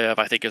cooperative,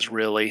 I think is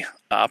really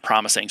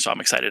promising, so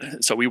I'm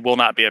excited. So we will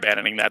not be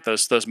abandoning that.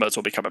 Those modes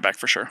will be coming back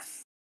for sure.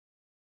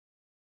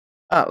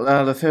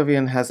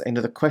 Lothavian has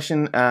another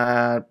question.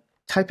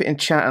 Type it in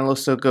chat and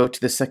also go to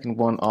the second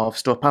one of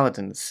Store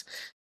Paladins,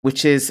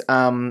 which is,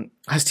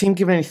 has team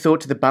given any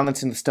thought to the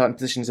balance in the starting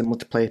positions in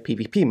multiplayer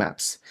PvP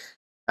maps?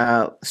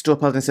 Store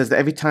Paladin says that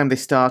every time they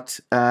start,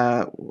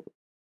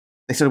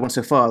 they started one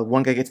so far,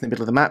 one guy gets in the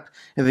middle of the map,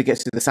 and the other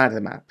gets to the side of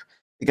the map.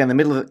 Again, the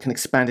middle of it can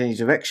expand in any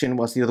direction,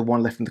 whilst the other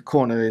one left in the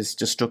corner is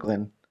just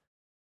struggling.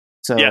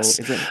 So yes,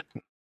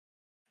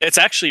 it's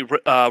actually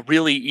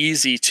really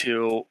easy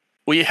to.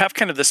 We have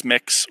kind of this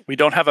mix. We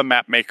don't have a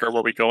map maker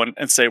where we go in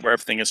and say where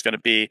everything is going to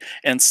be.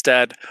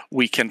 Instead,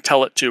 we can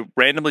tell it to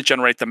randomly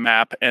generate the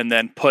map and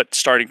then put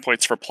starting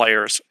points for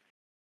players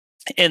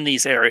in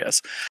these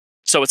areas.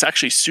 So it's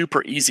actually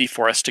super easy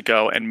for us to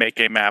go and make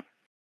a map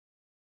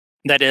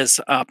that is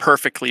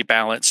perfectly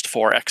balanced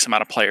for X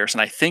amount of players.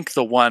 And I think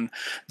the one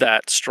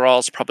that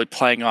Straw's probably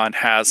playing on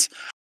has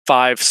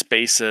 5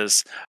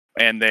 spaces,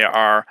 and they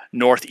are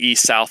north,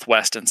 east, south,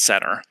 west, and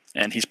center.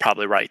 And he's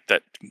probably right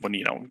that when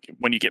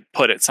you get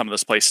put at some of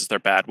those places, they're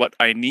bad. What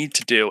I need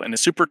to do, and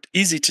it's super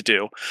easy to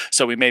do,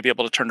 so we may be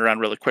able to turn it around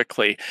really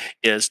quickly,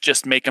 is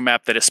just make a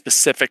map that is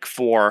specific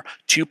for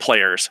 2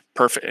 players.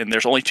 Perfect. And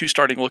there's only 2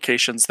 starting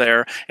locations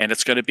there, and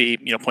it's going to be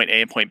point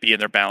A and point B, and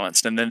they're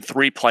balanced. And then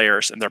 3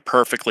 players, and they're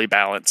perfectly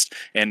balanced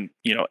and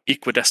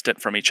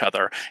equidistant from each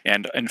other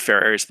and in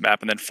fair areas of the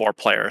map. And then 4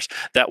 players.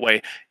 That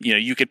way,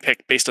 you could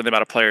pick based on the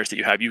amount of players that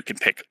you have. You can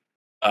pick.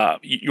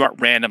 You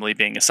aren't randomly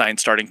being assigned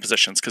starting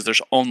positions because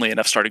there's only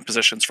enough starting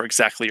positions for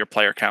exactly your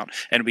player count,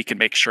 and we can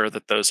make sure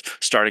that those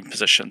starting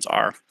positions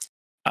are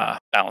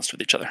balanced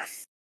with each other.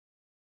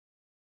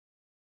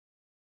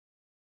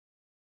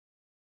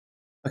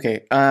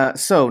 Okay,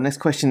 so next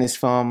question is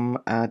from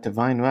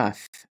Divine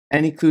Wrath.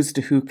 Any clues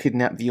to who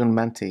kidnapped the young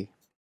Manti?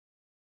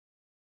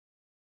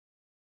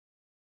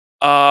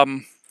 No,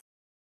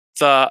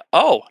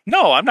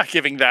 I'm not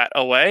giving that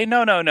away.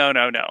 No.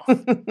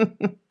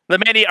 The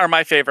Manti are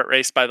my favorite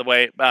race, by the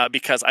way,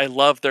 because I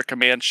love their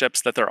command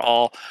ships, that they're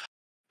all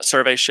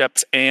survey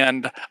ships,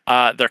 and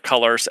their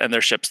colors and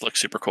their ships look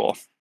super cool.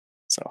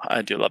 So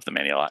I do love the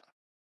Manti a lot.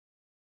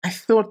 I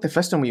thought the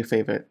first one were your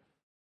favorite.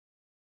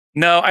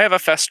 No, I have a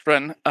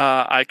Festron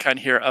icon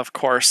here, of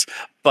course,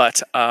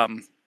 but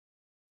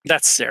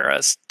that's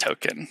Sarah's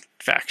token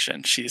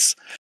faction. She's,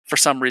 for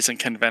some reason,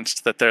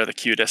 convinced that they're the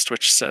cutest,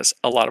 which says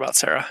a lot about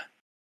Sarah.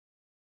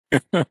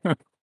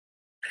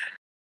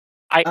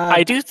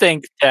 I do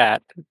think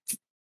that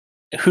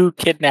who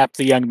kidnapped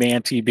the young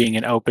Manti being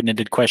an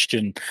open-ended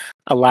question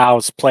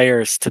allows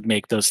players to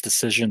make those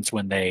decisions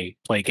when they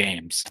play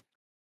games.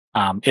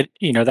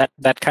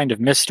 That kind of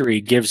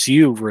mystery gives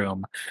you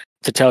room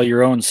to tell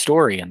your own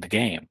story in the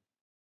game.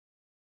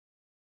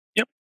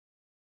 Yep.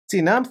 See,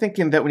 now I'm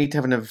thinking that we need to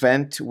have an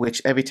event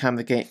which every time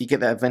you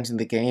get that event in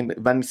the game, it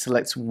randomly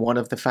selects one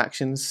of the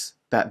factions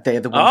that they're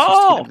the ones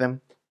who's kidnapped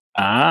them.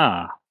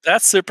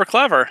 That's super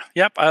clever.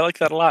 Yep, I like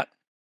that a lot.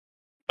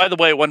 By the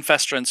way, one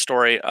Festron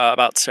story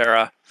about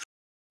Sarah.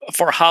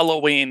 For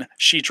Halloween,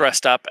 she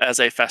dressed up as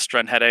a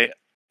Festron, had a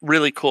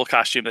really cool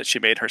costume that she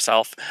made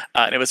herself,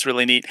 and it was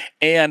really neat.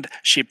 And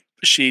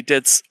she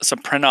did some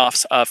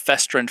print-offs of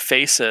Festron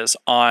faces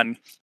on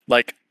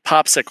like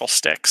popsicle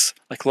sticks,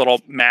 like little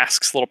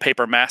masks, little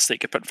paper masks that you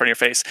could put in front of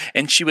your face,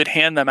 and she would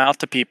hand them out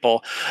to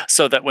people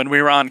so that when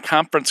we were on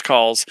conference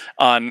calls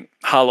on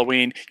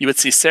Halloween, you would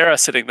see Sarah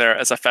sitting there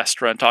as a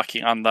Festron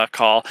talking on the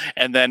call,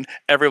 and then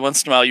every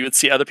once in a while you would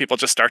see other people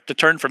just start to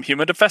turn from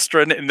human to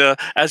Festron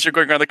as you're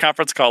going around the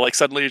conference call. Like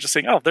suddenly you're just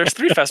saying, oh, there's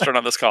 3 Festron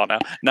on this call now.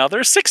 Now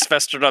there's 6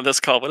 Festron on this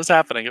call. What is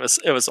happening? It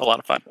was a lot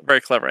of fun. Very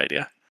clever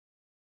idea.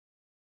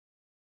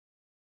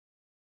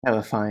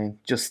 Terrifying,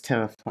 just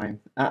terrifying.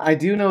 I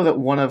do know that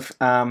one of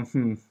I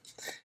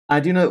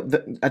do know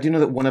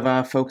that one of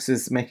our folks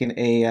is making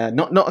a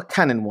not a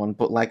canon one,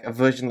 but like a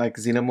version like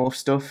Xenomorph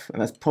stuff,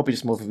 and that's probably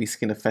just more of a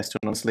reskin of Festron,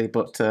 honestly.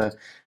 But the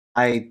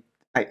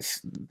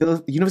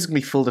universe is gonna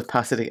be full of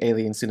parasitic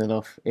aliens soon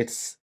enough.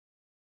 It's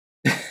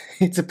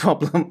it's a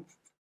problem.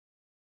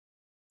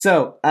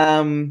 So,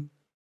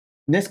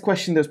 next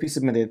question that was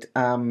pre-submitted.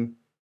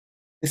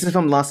 This is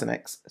from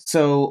Larsenex.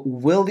 So,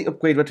 will the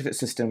upgrade retrofit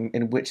system,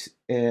 in which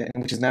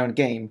is now in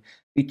game,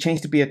 be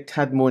changed to be a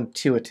tad more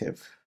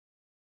intuitive?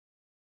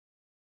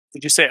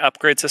 Did you say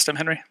upgrade system,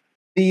 Henry?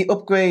 The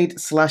upgrade /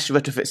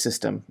 retrofit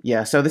system.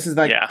 Yeah. So this is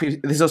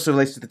this also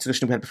relates to the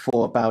discussion we had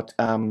before about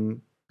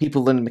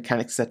people learning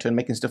mechanics, etc., and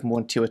making stuff more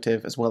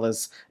intuitive, as well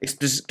as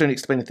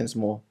explaining things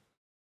more.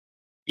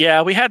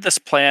 Yeah, we had this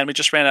plan. We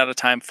just ran out of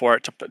time for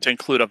it to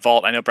include a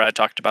vault. I know Brad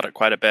talked about it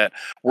quite a bit,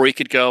 where you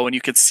could go and you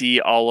could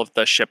see all of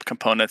the ship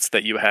components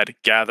that you had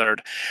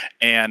gathered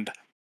and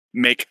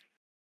make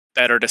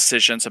better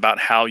decisions about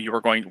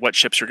what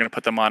ships you're going to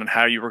put them on and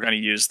how you were going to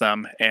use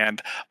them,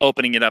 and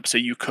opening it up so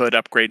you could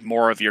upgrade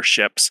more of your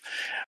ships.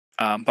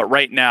 But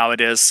right now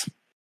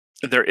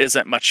there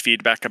isn't much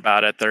feedback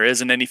about it. There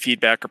isn't any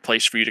feedback or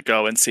place for you to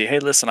go and see, hey,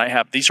 listen,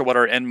 these are what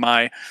are in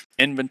my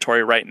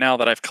inventory right now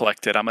that I've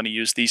collected. I'm going to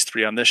use these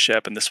 3 on this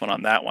ship and this one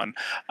on that one.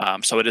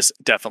 So it is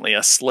definitely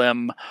a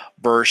slim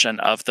version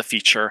of the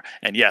feature.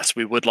 And yes,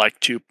 we would like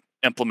to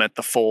implement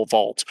the full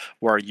vault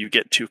where you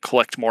get to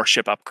collect more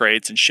ship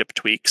upgrades and ship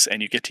tweaks,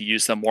 and you get to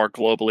use them more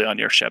globally on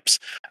your ships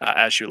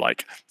as you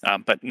like,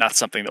 but not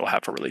something that we'll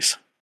have for release.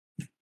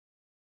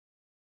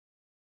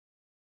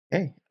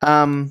 Okay.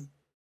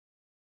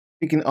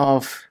 Speaking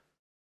of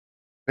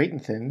creating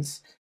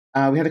things,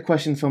 we had a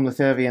question from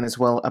Letherian as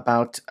well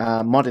about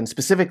modding,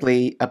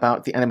 specifically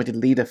about the animated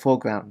leader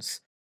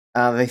foregrounds.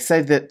 They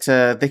said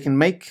that they can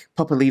make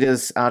proper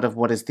leaders out of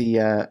what is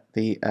the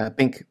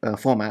Bink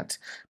format,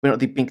 but not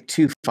the Bink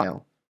 2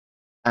 file.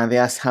 And they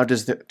asked, how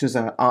does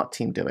our art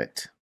team do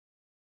it?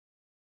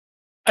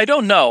 I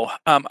don't know.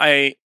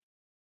 I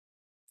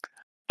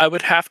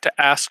would have to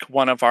ask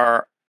one of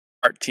our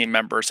art team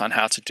members on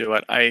how to do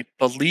it. I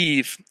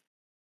believe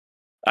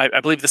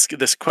this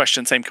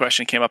same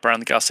question came up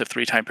around the GalCiv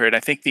 3 time period. I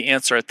think the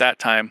answer at that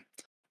time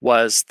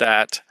was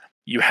that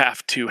you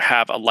have to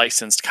have a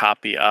licensed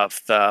copy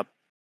of the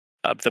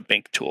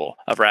Bink tool,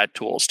 of Rad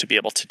Tools, to be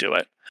able to do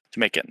it, to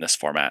make it in this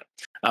format.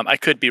 I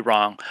could be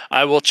wrong.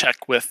 I will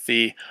check with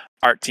the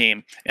art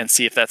team and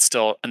see if that's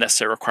still a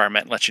necessary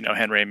requirement and let you know,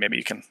 Henry. Maybe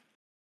you can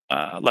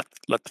let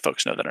the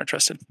folks know that are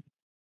interested.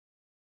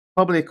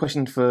 Probably a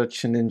question for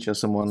Chininja or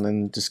someone,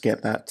 and just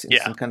get that in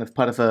some kind of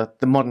part of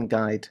the modern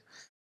guide.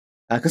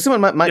 Because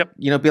someone might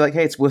be like,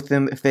 hey, it's worth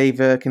them if they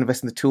can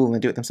invest in the tool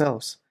and do it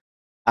themselves.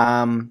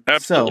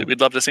 Absolutely,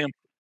 we'd love to see them.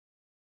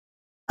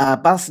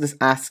 Balsadus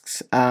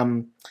asks,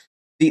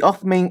 the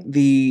off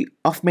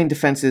main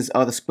defenses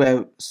are the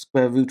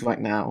square root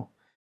right now,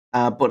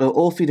 but are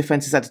all 3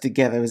 defenses added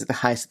together is it the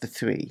highest of the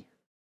 3?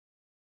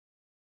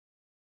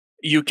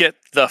 You get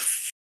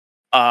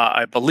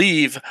I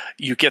believe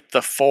you get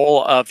the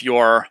full of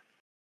your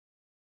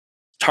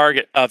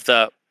target of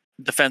the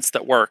defense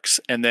that works,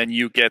 and then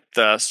you get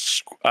the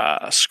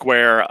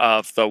square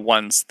of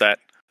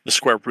the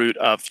square root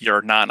of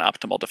your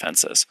non-optimal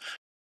defenses.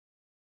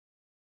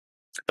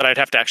 But I'd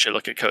have to actually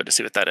look at code to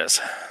see what that is.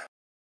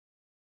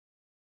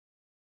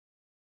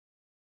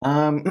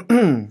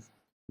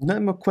 No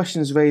more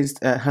questions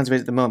raised, hands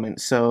raised at the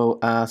moment. So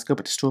let's go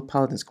back to Straw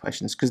Paladin's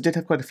questions, because I did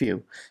have quite a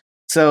few.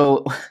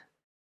 So,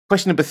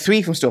 question number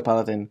 3 from Straw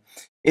Paladin.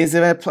 Is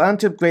there a plan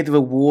to upgrade the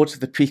rewards of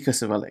the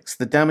precursor relics?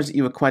 The damage that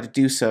you require to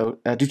do so,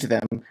 due to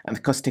them, and the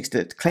cost it takes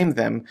to claim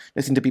them,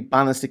 does seem to be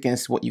balanced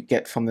against what you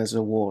get from those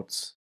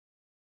rewards.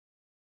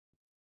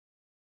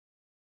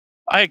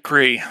 I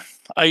agree.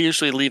 I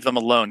usually leave them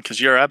alone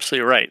because you're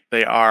absolutely right.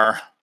 They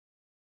are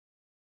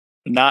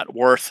not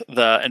worth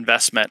the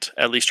investment,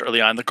 at least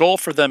early on. The goal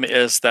for them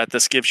is that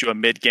this gives you a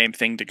mid-game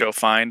thing to go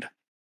find,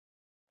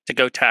 to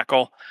go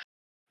tackle.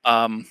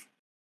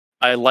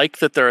 I like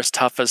that they're as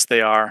tough as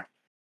they are.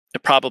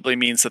 It probably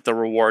means that the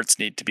rewards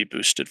need to be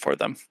boosted for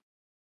them.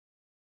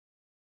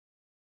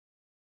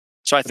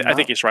 So I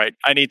think he's right.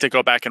 I need to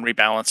go back and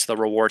rebalance the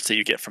rewards that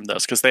you get from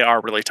those because they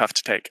are really tough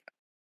to take.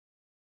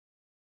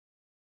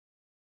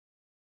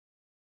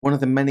 One of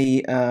the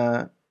many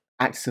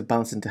acts of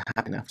balancing to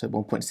happen after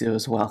 1.0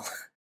 as well.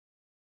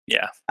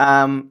 Yeah.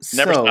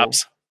 Never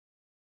stops.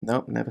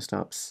 Nope, never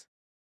stops.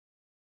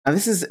 And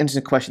this is an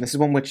interesting question. This is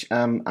one which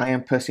I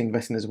am personally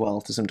investing as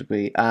well to some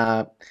degree.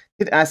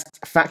 It asks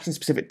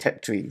faction-specific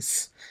tech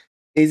trees.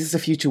 Is this a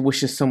future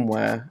wishes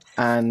somewhere?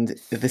 And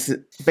this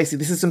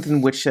is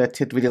something which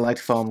Tid really liked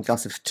from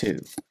GalCiv 2.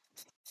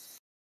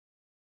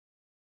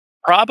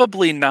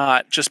 Probably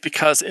not, just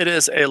because it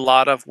is a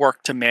lot of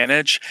work to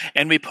manage,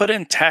 and we put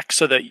in tech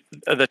so that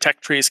the tech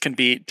trees can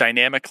be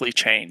dynamically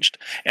changed.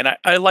 And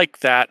I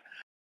like that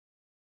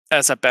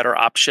as a better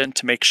option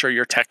to make sure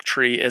your tech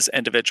tree is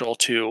individual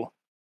to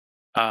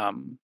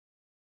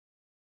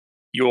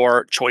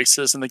your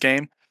choices in the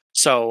game.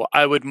 So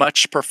I would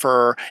much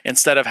prefer,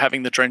 instead of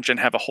having the Drengen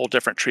have a whole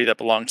different tree that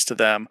belongs to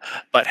them,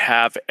 but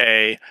have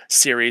a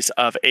series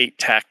of 8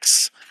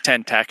 techs,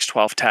 10 techs,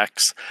 12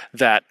 techs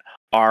that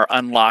are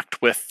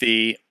unlocked with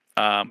the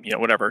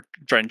whatever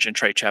Drengen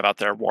trait you have out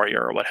there,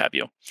 warrior or what have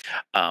you.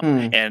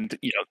 And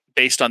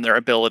based on their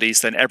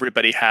abilities, then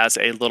everybody has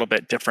a little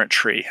bit different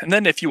tree. And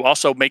then if you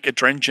also make a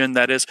Drengen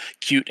that is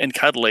cute and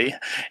cuddly,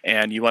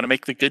 and you want to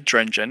make the good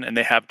Drengen, and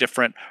they have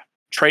different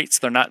traits,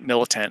 they're not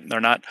militant,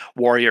 they're not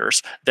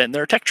warriors, then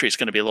their tech tree is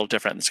going to be a little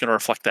different. It's going to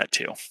reflect that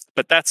too.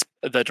 But that's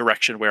the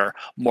direction we're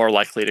more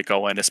likely to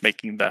go in, is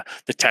making the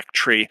tech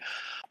tree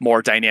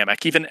more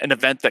dynamic. Even an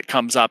event that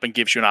comes up and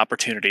gives you an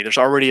opportunity. There's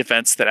already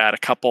events that add a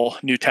couple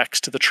new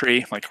techs to the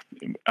tree, like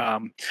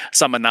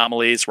some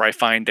anomalies where I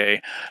find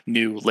a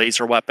new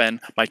laser weapon.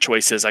 My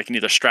choice is I can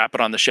either strap it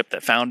on the ship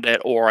that found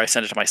it, or I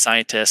send it to my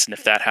scientist, and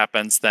if that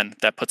happens, then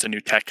that puts a new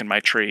tech in my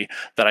tree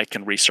that I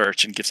can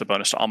research and gives a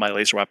bonus to all my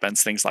laser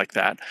weapons, things like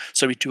that.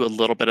 So we do a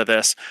little bit of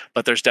this,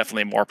 but there's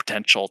definitely more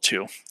potential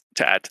to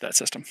add to that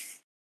system.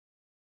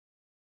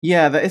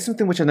 Yeah, that is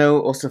something which I know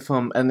also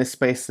from in this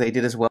space they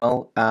did as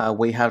well,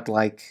 where you had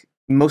like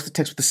most of the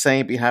text were the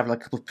same, but you have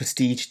like a couple of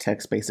prestige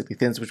texts, basically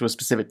things which were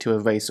specific to a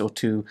race or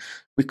to,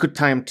 we could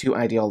tie them to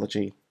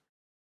ideology.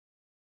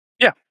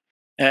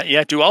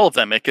 Yeah, do all of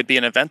them. It could be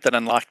an event that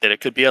unlocked it. It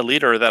could be a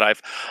leader that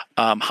I've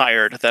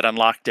hired that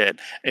unlocked it.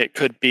 It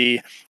could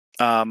be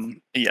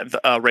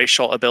a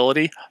racial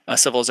ability, a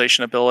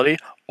civilization ability,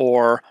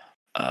 or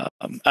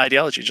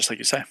ideology, just like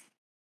you say.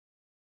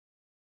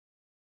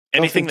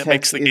 Anything that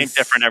makes the game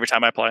different every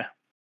time I play.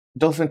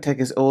 Dolphin tech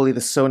is all either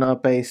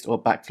sonar-based or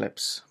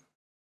backflips.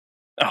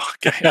 Oh,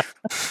 okay.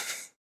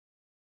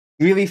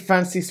 Really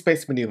fancy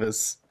space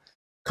maneuvers.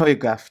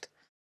 Choreographed.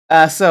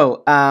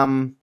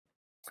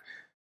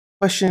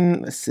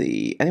 Question, let's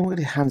see. Anyone got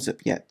their hands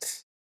up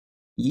yet?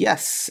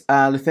 Yes.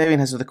 Lutherian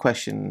has another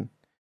question.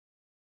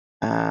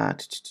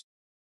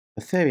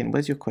 Lutherian,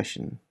 where's your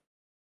question?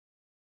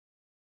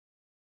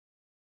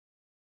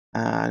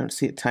 I don't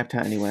see it typed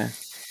out anywhere.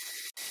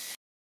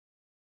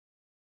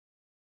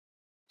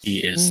 He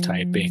is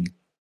typing.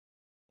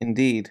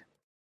 Indeed.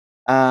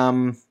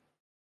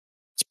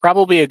 It's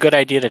probably a good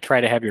idea to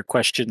try to have your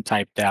question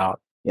typed out.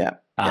 Yeah.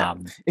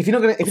 If you're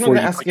not gonna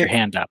ask your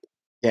hand up.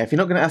 Yeah, if you're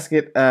not gonna ask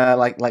it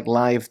like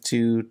live,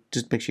 to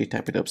just make sure you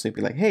type it up, so you'd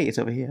be like, hey, it's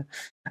over here.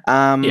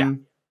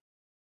 Another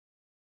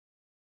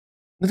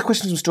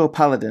question from Straw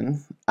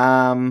Paladin.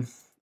 For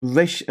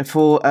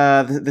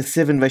the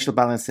Civ and racial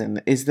balancing,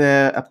 is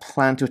there a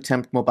plan to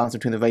attempt more balance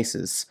between the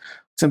races?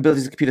 Some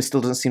abilities the computer still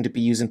doesn't seem to be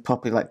using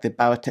properly, like the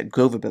Baratech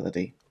Grove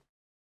ability.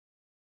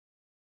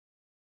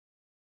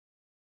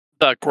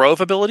 The Grove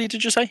ability,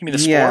 did you say? You mean the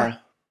Spore?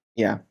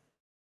 Yeah.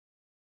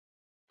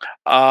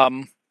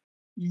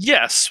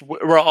 Yes,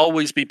 we'll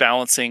always be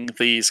balancing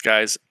these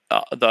guys,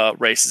 the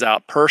races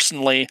out.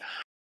 Personally,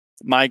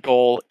 my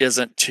goal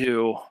isn't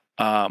to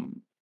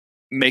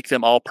make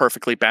them all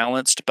perfectly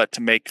balanced, but to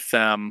make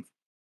them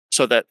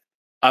so that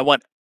I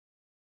want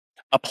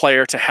a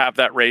player to have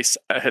that race,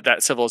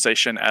 that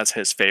civilization as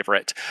his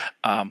favorite.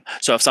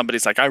 So if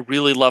somebody's like, I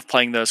really love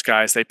playing those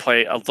guys, they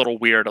play a little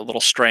weird, a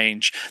little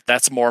strange,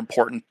 that's more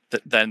important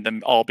than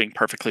them all being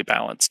perfectly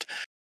balanced.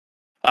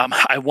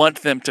 I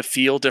want them to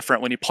feel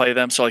different when you play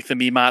them. So like the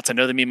Memots, I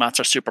know the Memots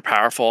are super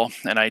powerful,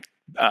 and I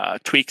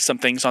tweaked some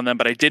things on them,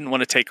 but I didn't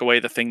want to take away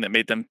the thing that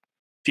made them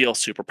feel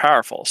super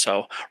powerful.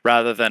 So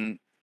rather than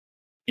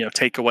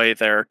take away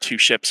their 2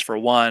 ships for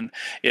 1.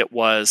 It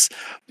was,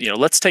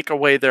 let's take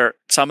away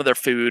some of their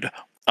food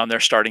on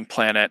their starting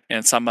planet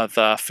and some of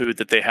the food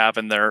that they have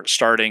in their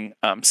starting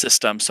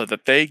system so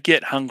that they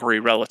get hungry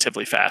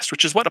relatively fast,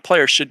 which is what a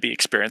player should be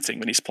experiencing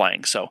when he's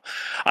playing. So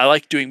I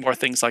like doing more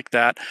things like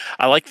that.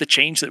 I like the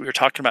change that we were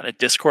talking about in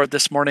Discord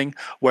this morning,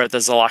 where the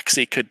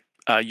Galaxy could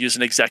use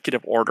an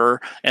executive order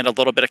and a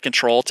little bit of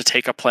control to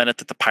take a planet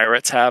that the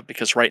pirates have,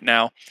 because right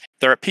now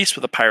they're at peace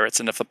with the pirates,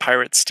 and if the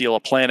pirates steal a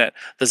planet,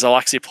 the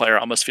Galaxy player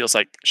almost feels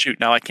like,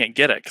 shoot, now I can't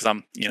get it because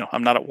I'm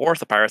not at war with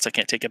the pirates. I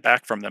can't take it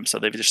back from them, so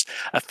they've just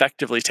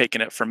effectively taken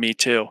it from me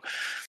too.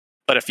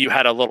 But if you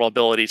had a little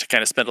ability to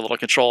kind of spend a little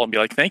control and be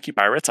like, thank you,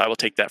 pirates, I will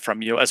take that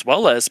from you, as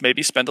well as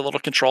maybe spend a little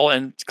control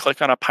and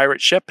click on a pirate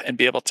ship and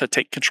be able to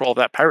take control of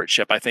that pirate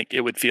ship, I think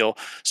it would feel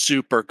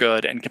super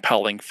good and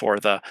compelling for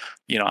the,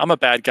 I'm a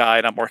bad guy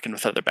and I'm working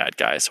with other bad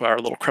guys. So our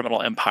little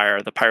criminal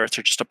empire, the pirates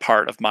are just a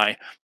part of my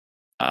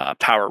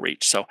power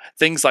reach. So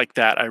things like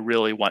that I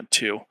really want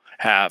to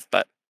have.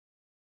 But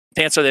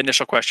to answer the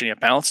initial question,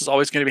 balance is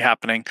always going to be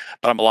happening,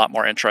 but I'm a lot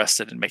more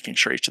interested in making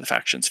sure each of the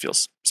factions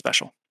feels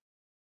special.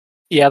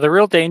 Yeah, the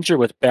real danger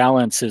with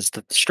balance is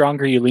that the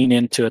stronger you lean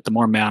into it, the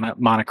more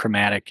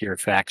monochromatic your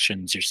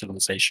factions, your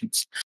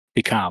civilizations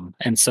become.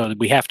 And so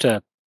we have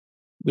to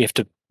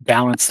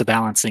balance the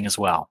balancing as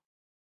well.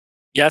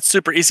 Yeah, it's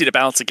super easy to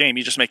balance a game.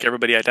 You just make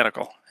everybody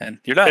identical and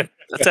you're done.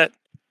 That's it.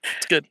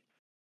 It's good.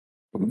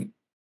 Mm-hmm.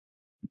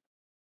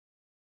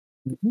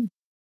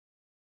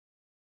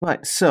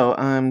 Right, so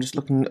I'm just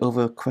looking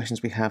over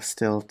questions we have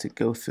still to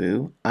go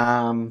through.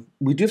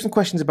 We do have some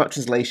questions about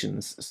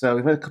translations. So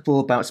we've had a couple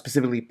about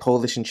specifically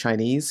Polish and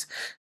Chinese.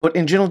 But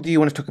in general, do you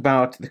want to talk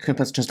about the current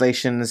plans of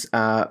translations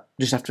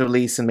just after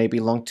release and maybe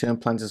long-term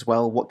plans as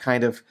well? What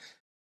kind of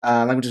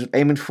languages we're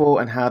aiming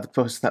for and how the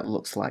process that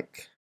looks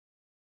like?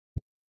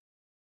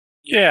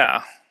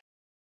 Yeah.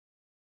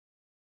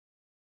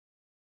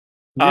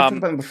 We've talked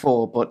about them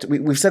before, but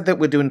we've said that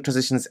we're doing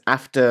transitions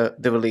after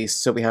the release,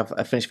 so we have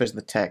a finished version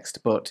of the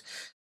text. But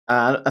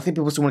I think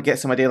people also want to get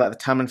some idea like the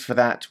timeline for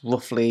that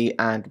roughly,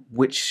 and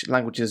which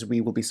languages we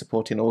will be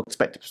supporting or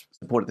expect to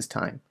support at this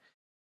time.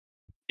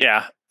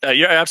 Yeah,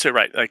 you're absolutely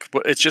right. Like,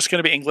 it's just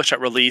going to be English at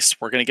release.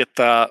 We're going to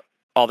get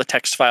all the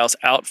text files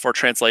out for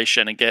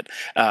translation and get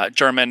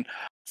German,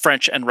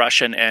 French, and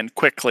Russian, and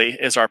quickly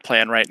is our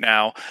plan right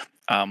now.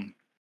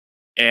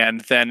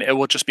 And then it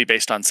will just be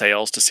based on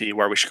sales to see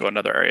where we should go in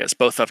other areas,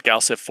 both of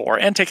GalCiv 4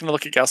 and taking a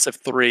look at GalCiv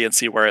 3 and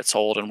see where it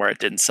sold and where it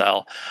didn't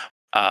sell,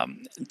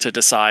 to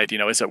decide,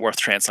 is it worth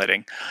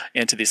translating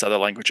into these other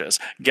languages.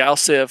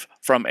 GalCiv,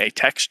 from a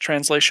text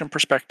translation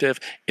perspective,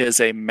 is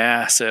a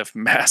massive,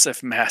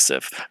 massive,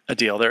 massive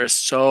deal. There is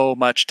so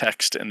much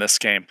text in this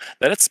game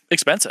that it's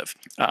expensive,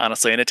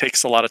 honestly, and it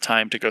takes a lot of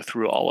time to go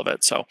through all of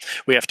it. So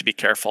we have to be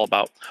careful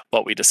about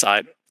what we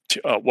decide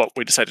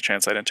to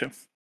translate into.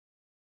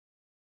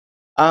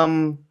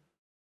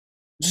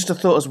 Just a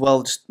thought as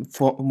well, just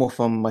more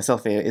from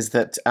myself here, is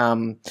that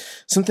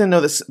something I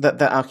know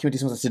that our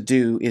community wants us to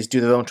do is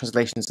do their own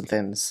translations and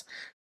things.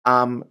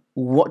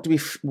 What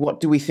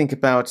do we think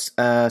about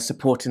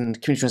supporting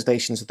community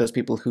translations of those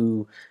people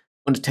who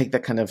undertake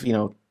that kind of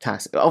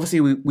task? Obviously,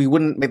 we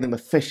wouldn't make them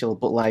official,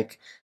 but like,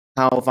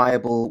 how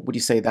viable would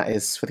you say that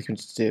is for the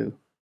community to do?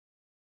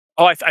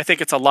 Oh, I think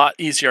it's a lot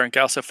easier in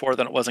GalCiv 4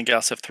 than it was in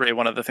GalCiv 3.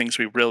 One of the things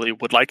we really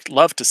would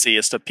love to see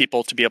is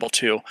people to be able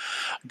to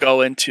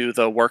go into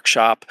the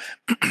workshop,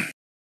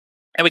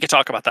 and we can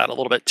talk about that a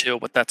little bit too,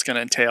 what that's going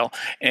to entail,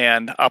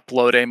 and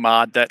upload a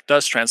mod that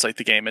does translate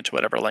the game into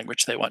whatever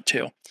language they want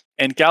to.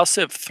 In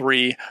GalCiv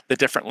 3, the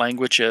different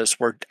languages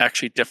were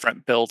actually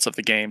different builds of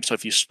the game. So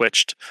if you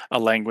switched a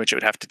language, it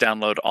would have to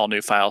download all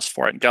new files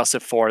for it. In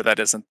GalCiv 4, that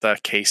isn't the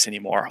case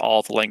anymore.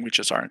 All the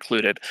languages are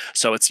included.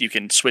 So you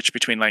can switch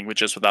between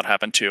languages without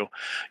having to,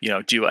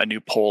 do a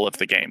new poll of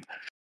the game.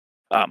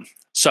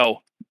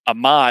 So a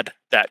mod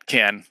that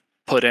can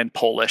put in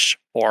Polish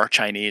or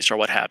Chinese or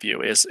what have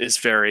you is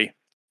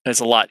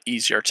a lot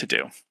easier to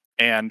do.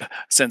 And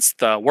since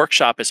the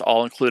workshop is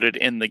all included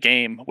in the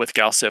game with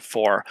GalCiv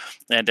 4,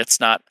 and it's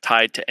not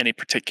tied to any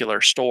particular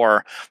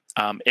store,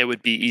 it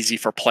would be easy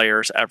for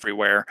players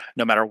everywhere,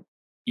 no matter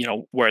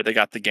where they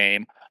got the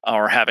game,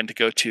 or having to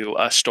go to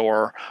a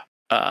store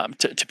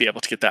to be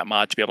able to get that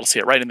mod, to be able to see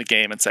it right in the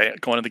game and say,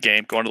 go into the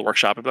game, go into the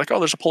workshop, and be like, oh,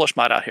 there's a Polish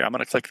mod out here. I'm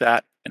going to click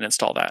that and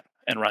install that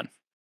and run.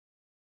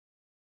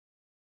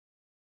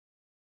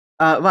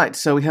 Right,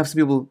 so we have some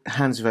people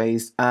hands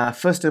raised.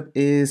 First up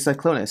is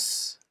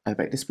Cyclonus. I'd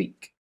like to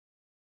speak.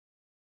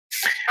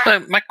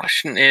 My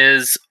question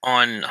is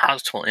on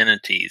hostile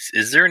entities.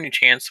 Is there any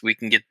chance we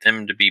can get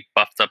them to be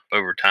buffed up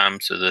over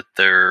time so that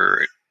they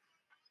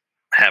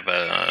have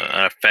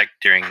an effect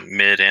during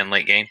mid and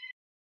late game?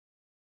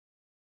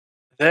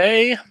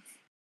 They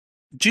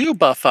do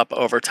buff up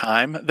over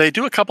time. They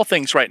do a couple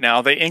things right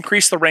now. They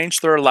increase the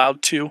range they're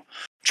allowed to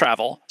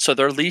travel, so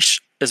their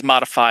leash is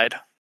modified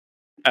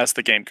as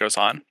the game goes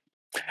on.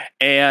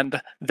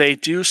 And they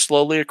do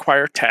slowly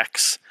acquire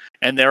techs,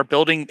 and they're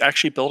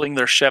actually building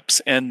their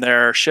ships in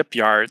their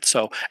shipyard.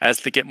 So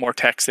as they get more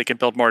techs, they can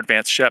build more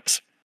advanced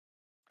ships.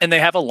 And they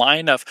have a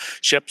line of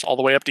ships all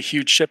the way up to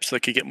huge ships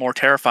that could get more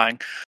terrifying.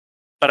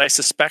 But I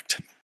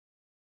suspect,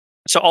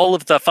 so all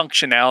of the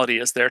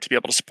functionality is there to be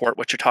able to support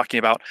what you're talking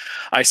about.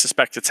 I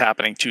suspect it's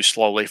happening too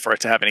slowly for it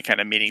to have any kind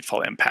of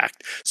meaningful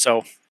impact.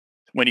 So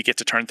when you get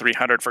to turn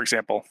 300, for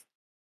example,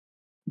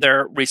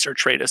 their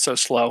research rate is so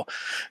slow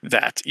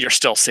that you're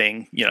still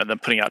seeing, them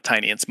putting out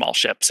tiny and small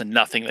ships and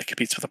nothing that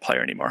competes with a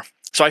player anymore.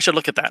 So I should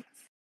look at that.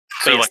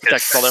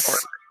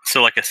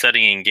 So like a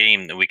setting in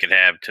game that we could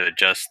have to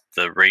adjust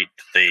the rate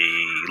they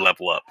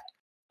level up.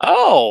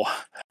 Oh,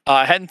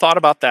 I hadn't thought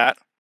about that.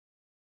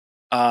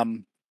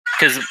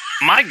 Because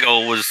my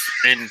goal was,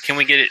 and can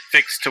we get it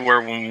fixed to where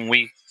when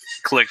we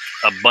click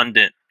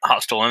abundant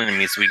hostile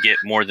enemies, we get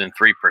more than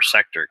 3 per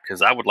sector?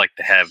 Because I would like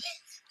to have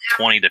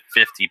 20 to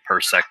 50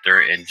 per sector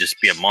and just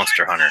be a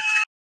monster hunter.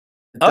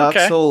 Dark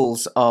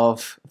Souls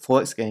of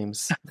 4X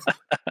games.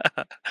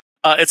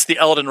 It's the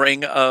Elden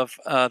Ring of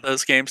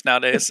those games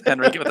nowadays,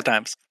 Henry. Give it the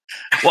times.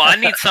 Well, I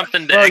need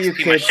something to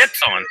XP my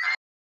ships on.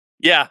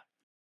 Yeah.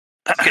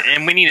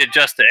 And we need to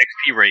adjust the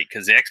XP rate,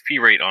 because the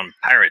XP rate on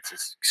pirates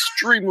is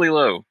extremely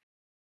low.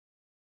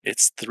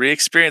 It's 3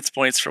 experience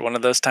points for one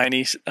of those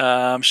tiny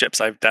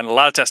ships. I've done a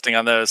lot of testing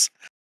on those.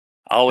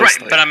 Always.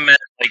 Right, but I meant,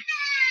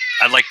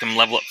 I'd like them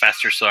level up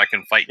faster so I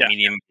can fight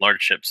medium,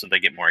 large ships so they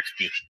get more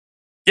XP.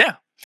 Yeah.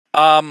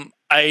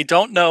 I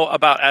don't know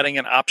about adding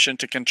an option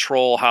to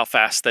control how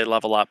fast they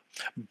level up,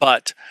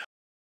 but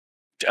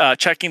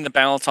checking the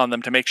balance on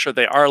them to make sure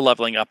they are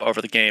leveling up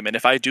over the game. And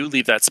if I do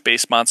leave that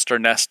space monster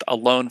nest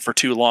alone for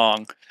too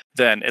long,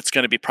 then it's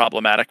going to be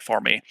problematic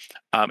for me.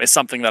 It's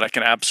something that I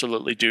can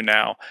absolutely do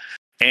now.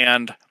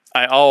 And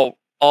I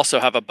also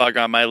have a bug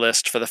on my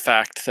list for the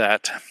fact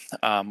that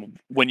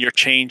when you're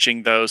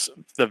changing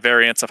the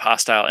variants of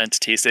hostile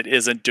entities, it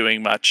isn't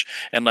doing much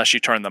unless you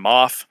turn them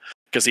off.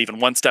 Because even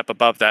one step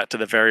above that to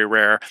the very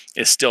rare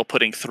is still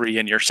putting 3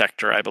 in your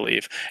sector, I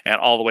believe, and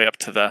all the way up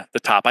to the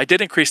top. I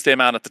did increase the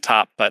amount at the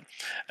top, but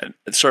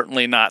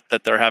certainly not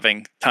that they're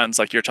having tons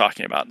like you're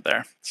talking about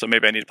there. So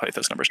maybe I need to play with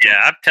those numbers too. Yeah,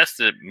 I've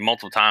tested it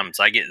multiple times.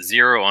 I get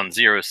 0 on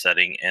 0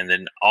 setting, and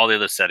then all the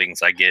other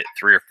settings I get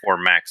 3 or 4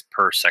 max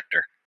per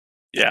sector.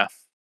 Yeah.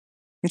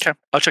 Okay,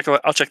 I'll check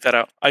that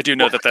out. I do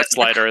know that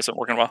slider isn't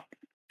working well.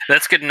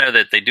 That's good to know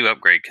that they do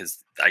upgrade,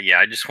 because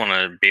I just want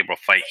to be able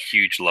to fight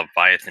huge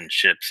Leviathan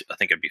ships. I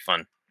think it'd be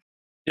fun.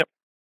 Yep.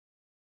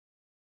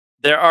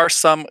 There are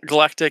some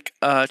galactic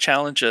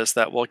challenges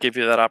that will give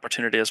you that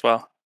opportunity as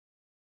well.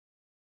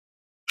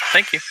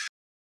 Thank you.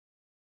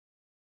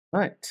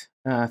 Right.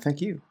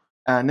 Thank you.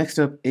 Next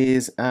up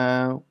is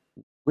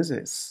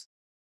Wizards.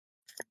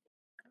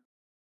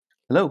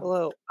 Hello.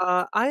 Hello.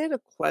 I had a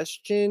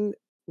question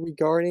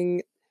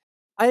regarding.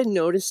 I had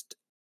noticed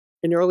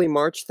in early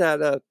March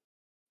that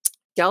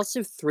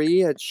GalCiv 3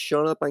 had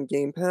shown up on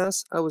Game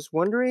Pass. I was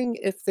wondering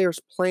if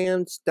there's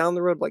plans down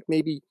the road, like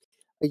maybe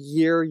a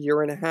year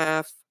and a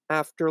half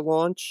after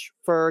launch,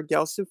 for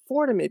GalCiv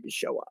 4 to maybe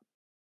show up.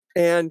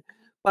 And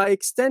by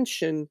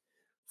extension,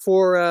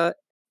 for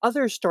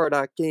other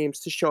Stardock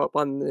games to show up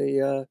on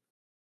the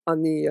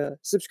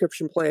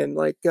subscription plan,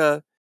 like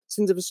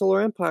Sins of a Solar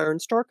Empire and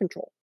Star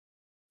Control.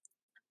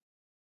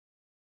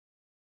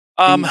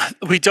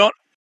 We don't.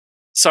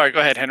 Sorry, go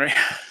ahead, Henry.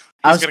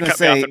 I was going to cut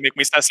me off and make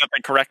me say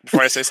something correct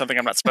before I say something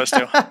I'm not supposed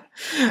to.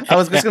 I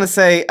was just going to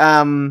say,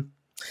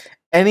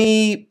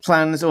 any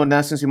plans or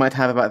announcements you might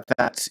have about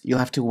that, you'll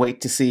have to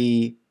wait to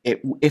see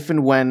if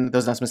and when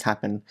those announcements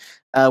happen.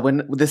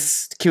 When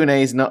this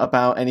Q&A is not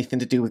about anything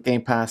to do with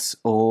Game Pass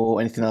or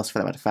anything else for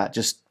that matter of fact,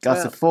 just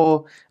GalCiv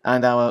 4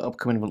 and our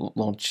upcoming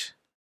launch.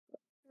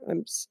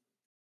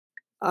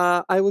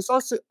 I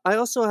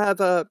also have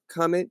a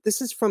comment.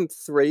 This is from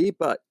 3,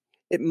 but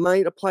it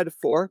might apply to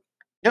 4.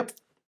 Yep.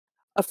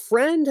 A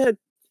friend had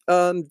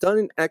done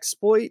an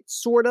exploit,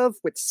 sort of,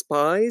 with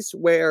spies,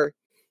 where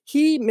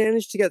he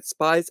managed to get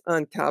spies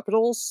on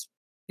capitals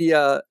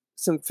via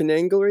some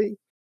finaglery,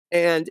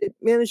 and it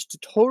managed to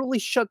totally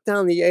shut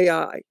down the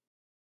AI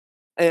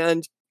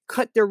and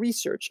cut their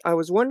research. I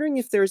was wondering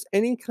if there's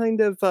any kind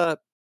of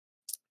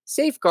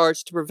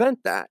safeguards to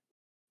prevent that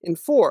in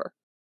 4.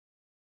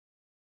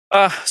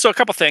 So a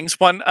couple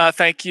things. One,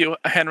 thank you,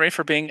 Henry,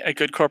 for being a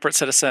good corporate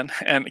citizen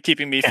and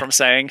keeping me from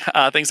saying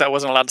things I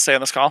wasn't allowed to say on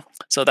this call.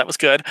 So that was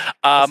good.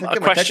 A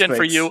question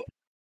for you.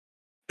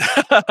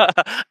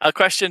 A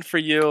question for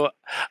you.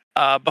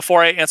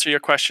 Before I answer your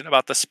question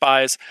about the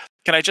spies,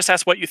 can I just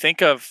ask what you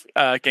think of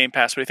Game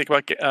Pass? What do you think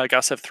about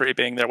GalCiv 3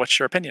 being there? What's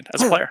your opinion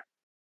as a player?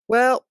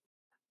 Well,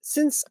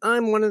 since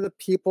I'm one of the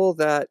people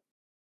that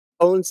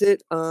owns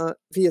it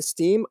via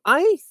Steam,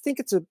 I think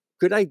it's a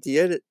good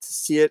idea to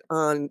see it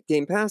on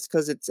Game Pass,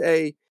 because it's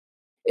a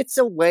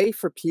way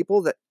for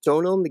people that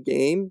don't own the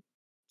game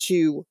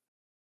to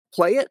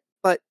play it.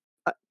 But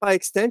by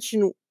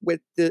extension, if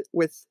the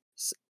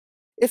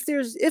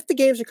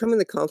games are coming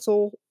to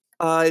console,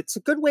 it's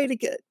a good way to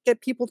get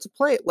people to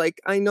play it. Like,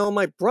 I know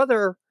my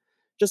brother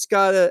just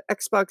got a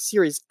Xbox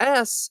Series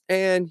S,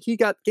 and he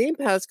got Game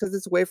Pass because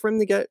it's a way for him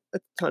to get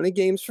a ton of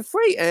games for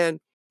free, and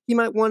he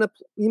might want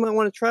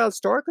to try out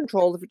Star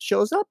Control if it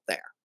shows up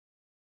there.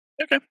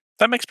 Okay,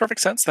 that makes perfect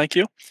sense. Thank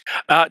you.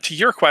 To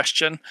your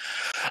question,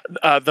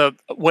 the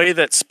way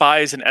that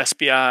spies and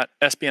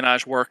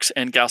espionage works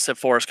in GalCiv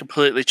 4 is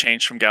completely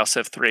changed from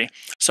GalCiv 3.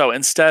 So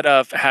instead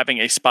of having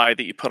a spy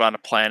that you put on a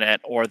planet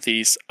or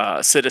these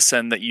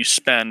citizen that you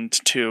spend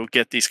to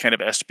get these kind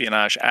of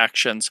espionage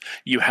actions,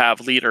 you have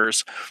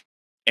leaders.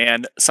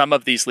 And some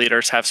of these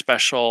leaders have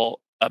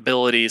special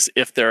abilities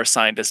if they're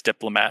assigned as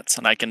diplomats,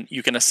 and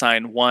you can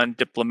assign one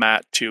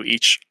diplomat to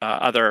each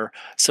other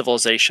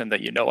civilization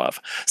that you know of.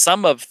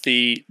 Some of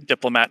the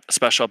diplomat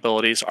special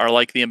abilities are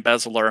like the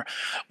embezzler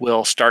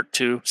will start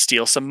to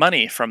steal some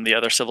money from the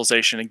other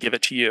civilization and give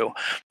it to you.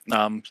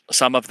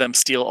 Some of them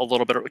steal a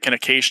little bit, can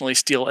occasionally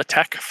steal a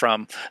tech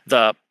from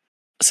the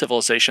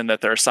civilization that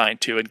they're assigned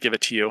to and give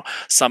it to you.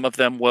 Some of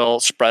them will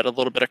spread a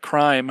little bit of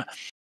crime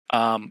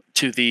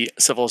to the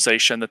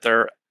civilization that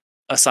they're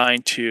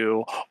assigned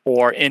to,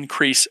 or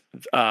increase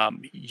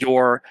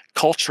your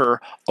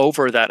culture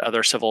over that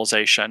other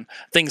civilization,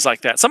 things like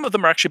that. Some of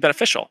them are actually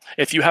beneficial.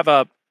 If you have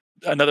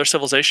another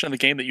civilization in the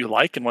game that you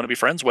like and want to be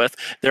friends with,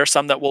 there are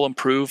some that will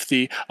improve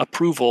the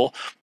approval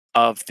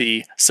of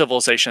the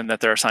civilization that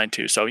they're assigned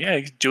to. So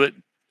yeah, do it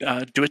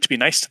to be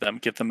nice to them.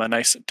 Give them a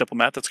nice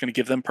diplomat that's going to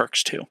give them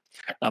perks too.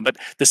 But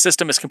the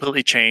system is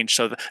completely changed,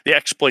 so the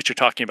exploits you're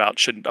talking about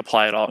shouldn't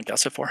apply at all in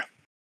GalCiv 4.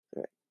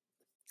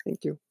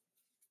 Thank you.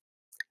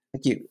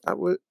 Thank you. I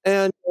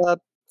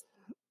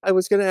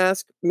was going to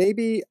ask,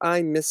 maybe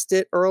I missed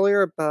it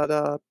earlier,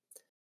 but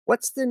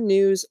what's the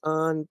news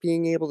on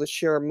being able to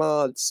share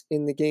mods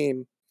in the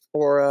game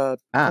or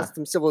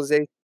custom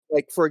civilization?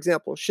 Like, for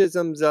example,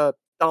 Shizm's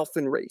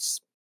dolphin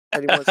race.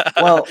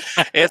 Well,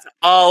 it's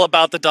all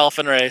about the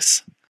dolphin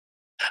race.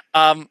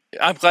 I'm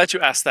glad you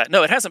asked that.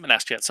 No, it hasn't been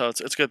asked yet, so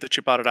it's good that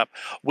you brought it up.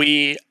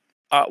 We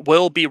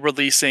will be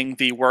releasing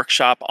the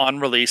workshop on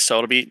release, so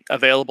it'll be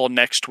available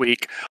next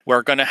week.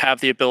 We're going to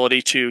have the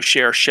ability to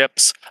share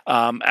ships,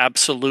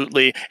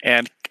 absolutely,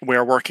 and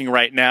we're working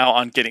right now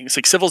on getting, it's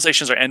like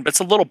civilizations are in, but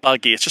it's a little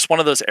buggy. It's just one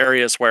of those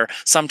areas where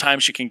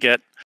sometimes you can get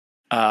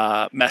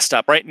messed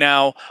up. Right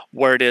now,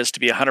 where it is,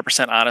 to be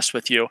 100% honest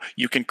with you,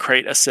 you can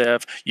create a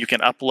civ, you can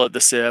upload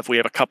the civ. We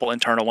have a couple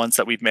internal ones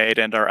that we've made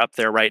and are up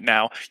there right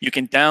now. You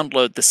can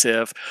download the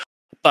civ,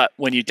 but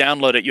when you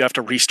download it, you have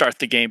to restart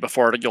the game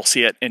before you'll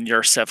see it in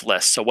your civ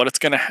list. So what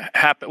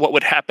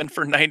would happen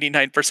for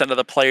 99% of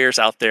the players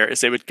out there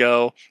is they would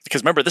go,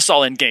 because remember, this is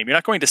all in game. You're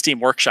not going to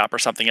Steam Workshop or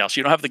something else.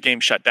 You don't have the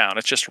game shut down.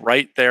 It's just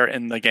right there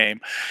in the game.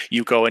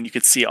 You go and you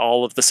can see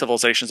all of the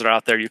civilizations that are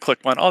out there. You click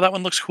one, oh, that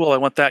one looks cool, I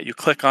want that. You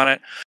click on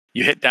it,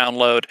 you hit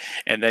download,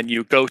 and then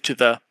you go to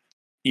the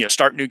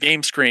start new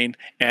game screen,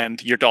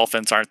 and your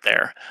dolphins aren't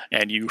there,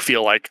 and you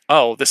feel like,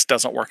 oh, this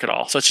doesn't work at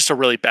all. So it's just a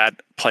really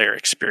bad player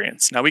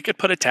experience. Now, we could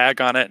put a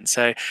tag on it and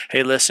say,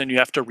 hey, listen, you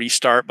have to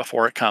restart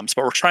before it comes,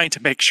 but we're trying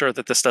to make sure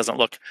that this doesn't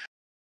look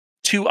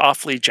too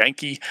awfully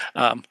janky.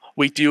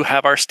 We do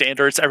have our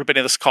standards. Everybody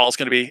in this call is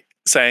going to be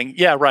saying,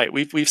 yeah, right,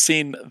 we've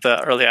seen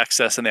the early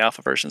access and the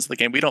alpha versions of the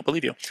game. We don't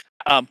believe you.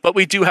 But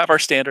we do have our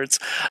standards.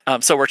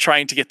 So we're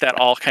trying to get that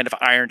all kind of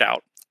ironed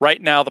out. Right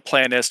now, the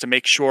plan is to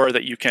make sure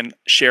that you can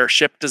share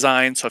ship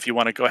design. So if you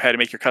want to go ahead and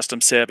make your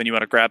custom civ and you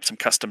want to grab some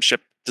custom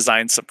ship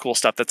designs, some cool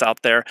stuff that's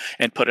out there,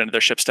 and put into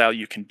their ship style,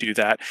 you can do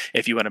that.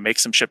 If you want to make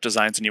some ship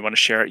designs and you want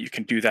to share it, you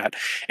can do that.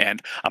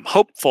 And I'm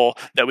hopeful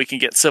that we can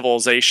get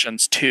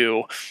civilizations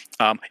too.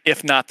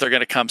 If not, they're going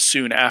to come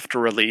soon after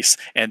release.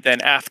 And then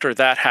after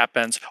that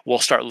happens, we'll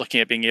start looking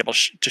at being able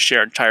to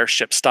share entire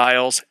ship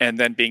styles, and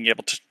then being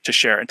able to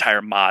share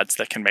entire mods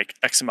that can make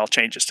XML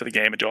changes to the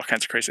game and do all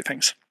kinds of crazy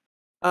things.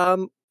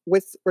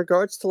 With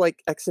regards to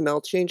like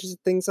XML changes and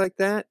things like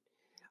that,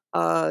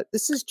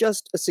 this is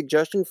just a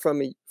suggestion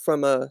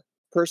from a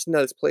person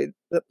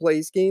that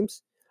plays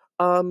games.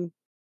 For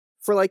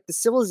like the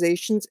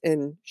civilizations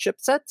and ship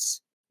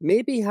sets,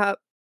 maybe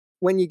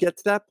when you get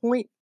to that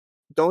point,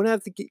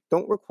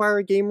 don't require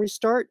a game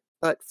restart.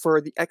 But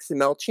for the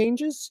XML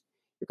changes,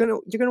 you're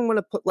gonna want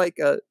to put like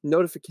a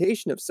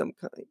notification of some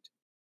kind,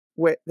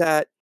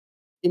 that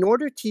in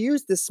order to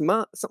use this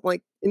mod,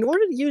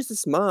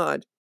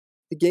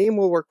 the game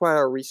will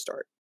require a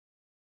restart.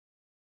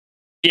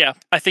 Yeah,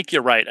 I think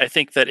you're right. I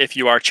think that if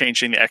you are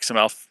changing the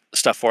XML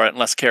stuff for it,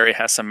 unless Carrie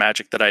has some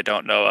magic that I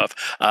don't know of,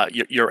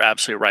 you're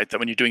absolutely right that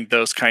when you're doing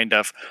those kind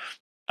of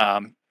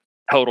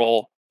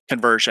total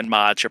conversion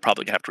mods, you're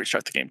probably going to have to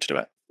restart the game to do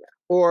it.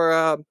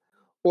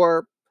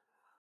 Or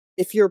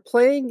if you're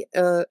playing,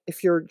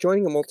 if you're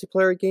joining a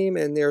multiplayer game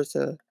and there's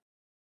a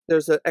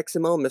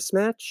XML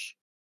mismatch,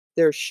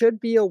 there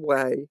should be a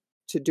way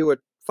to do an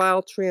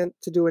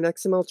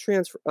XML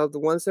transfer of the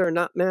ones that are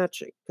not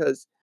matching,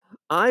 because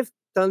I've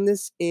done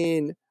this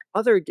in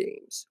other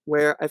games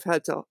where I've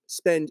had to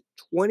spend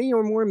 20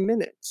 or more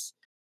minutes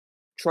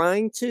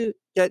trying to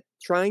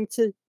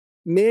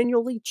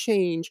manually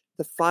change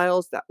the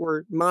files that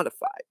were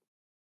modified.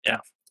 Yeah.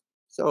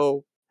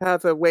 So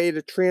have a way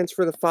to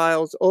transfer the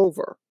files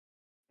over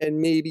and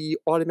maybe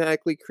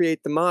automatically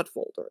create the mod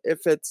folder.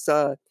 If it's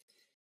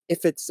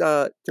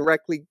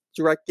direct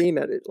game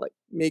edit, like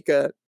make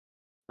a,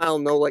 I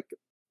don't know, like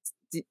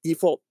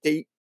default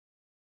date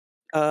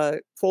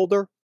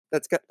folder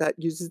that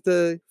uses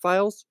the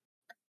files?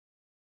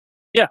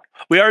 Yeah,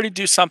 we already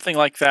do something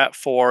like that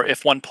for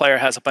if one player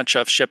has a bunch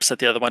of ships that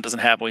the other one doesn't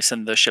have, and we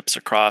send the ships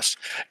across.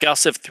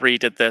 GalCiv 3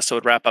 did this, so it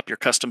would wrap up your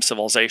custom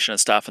civilization and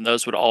stuff, and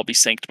those would all be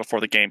synced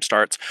before the game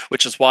starts,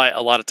 which is why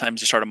a lot of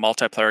times you start a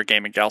multiplayer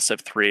game in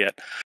GalCiv 3,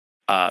 it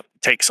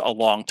takes a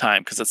long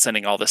time because it's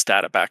sending all this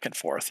data back and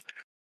forth.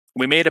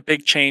 We made a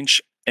big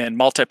change in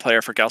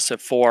multiplayer for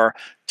GalCiv 4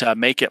 to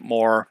make it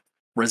more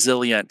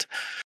resilient.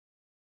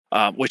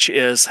 Which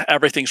is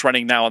everything's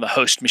running now on the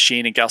host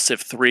machine, and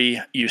GalCiv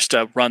 3 used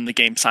to run the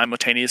game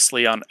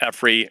simultaneously on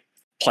every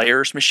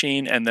player's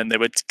machine, and then they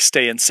would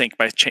stay in sync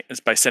by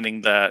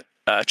sending the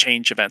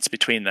change events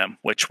between them,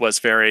 which was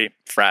very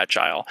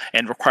fragile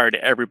and required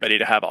everybody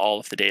to have all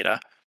of the data.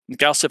 In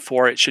GalCiv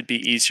 4, it should be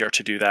easier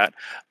to do that.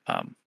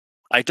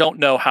 I don't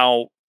know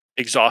how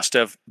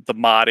exhaustive the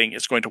modding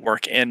is going to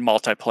work in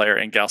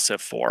multiplayer in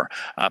GalCiv 4.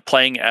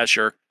 Playing as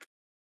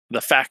the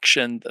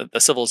faction,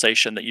 the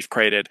civilization that you've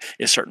created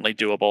is certainly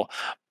doable,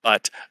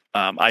 but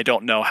I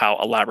don't know how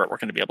elaborate we're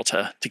going to be able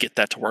to get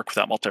that to work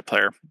without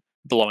multiplayer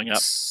blowing up.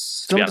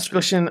 Some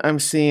discussion I'm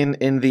seeing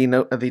in the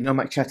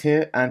Nomac chat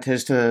here, and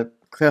just to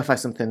clarify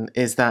something,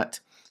 is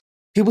that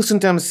people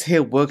sometimes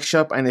hear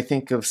workshop and they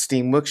think of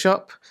Steam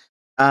Workshop.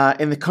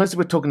 In the concept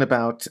we're talking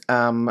about,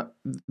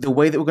 the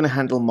way that we're going to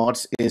handle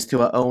mods is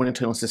through our own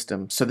internal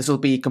system. So this will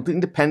be completely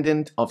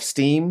independent of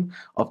Steam,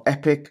 of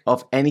Epic,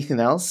 of anything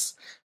else.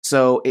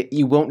 So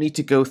you won't need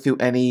to go through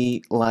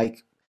any,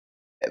 like,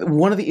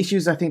 one of the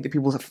issues I think that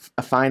people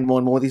find more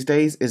and more these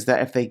days is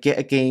that if they get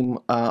a game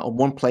on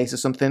one place or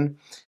something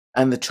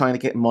and they're trying to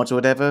get mods or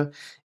whatever,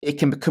 it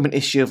can become an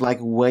issue of like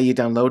where you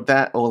download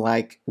that or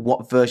like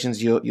what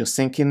versions you're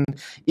syncing.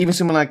 Even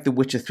something like The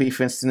Witcher 3,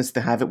 for instance,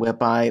 they have it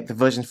whereby the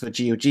version for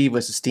GOG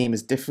versus Steam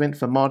is different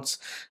for mods.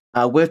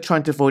 We're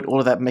trying to avoid all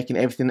of that, making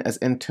everything as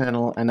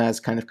internal and as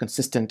kind of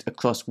consistent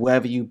across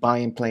wherever you buy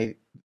and play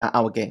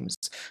our games.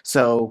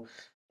 So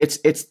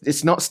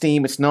it's not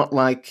Steam, it's not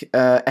like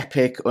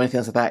Epic or anything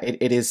else like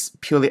that. It is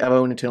purely our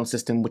own internal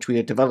system, which we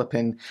are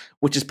developing,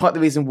 which is part of the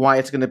reason why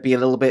it's going to be a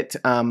little bit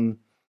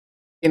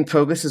in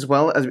progress as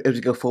well as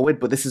we go forward.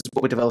 But this is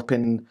what we're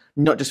developing,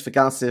 not just for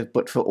GalCiv,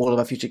 but for all of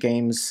our future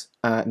games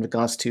in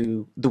regards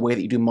to the way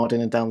that you do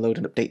modding and download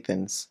and update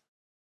things.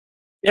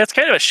 Yeah, it's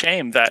kind of a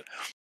shame that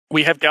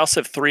we have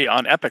GalCiv 3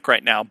 on Epic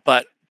right now,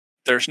 but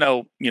there's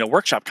no,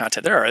 workshop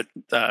content. There are,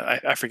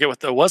 I forget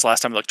what it was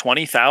last time, like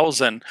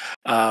 20,000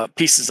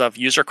 pieces of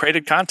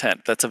user-created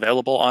content that's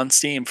available on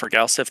Steam for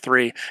GalCiv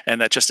 3,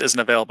 and that just isn't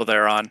available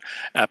there on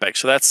Epic.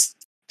 So that's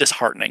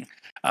disheartening.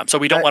 So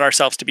we don't want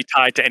ourselves to be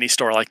tied to any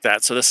store like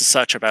that. So this is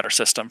such a better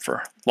system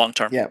for long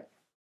term. Yeah,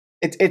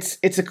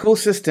 it's a cool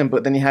system,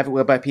 but then you have it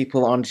whereby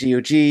people on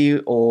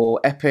GOG or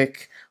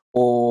Epic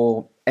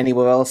or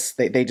anywhere else,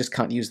 they just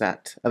can't use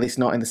that, at least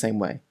not in the same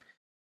way.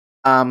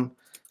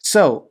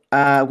 So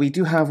we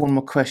do have one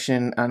more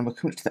question, and we're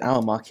coming to the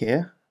hour mark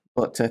here.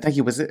 But thank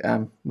you, Wizard.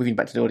 Moving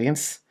back to the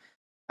audience.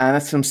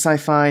 That's from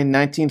Sci-Fi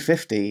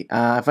 1950. If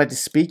I'd like to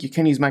speak, you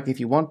can use mic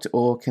if you want,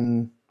 or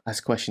can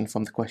ask a question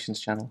from the questions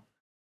channel.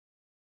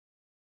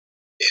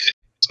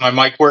 Is my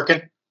mic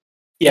working?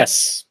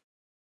 Yes.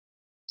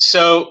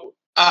 So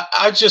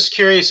I'm just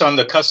curious on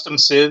the custom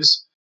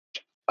civs.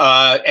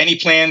 Any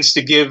plans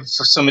to give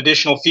some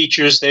additional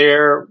features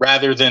there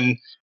rather than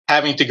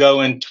having to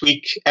go and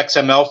tweak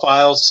XML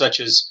files, such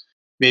as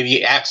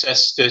maybe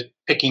access to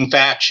picking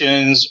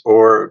factions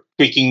or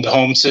tweaking the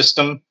home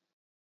system,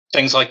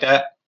 things like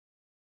that?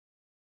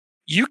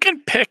 You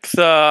can pick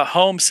the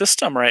home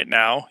system right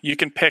now. You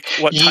can pick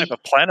what type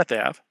of planet they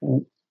have.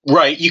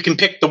 Right. You can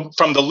pick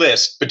from the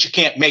list, but you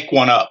can't make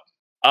one up.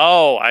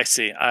 Oh, I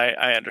see.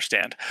 I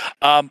understand.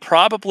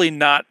 Probably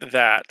not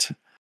that.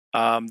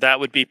 That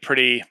would be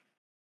pretty...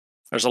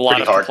 There's a lot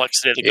of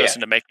complexity that goes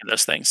into making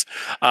those things.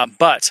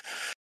 But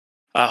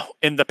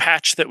in the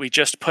patch that we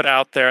just put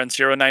out there in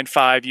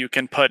 095, you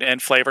can put in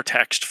flavor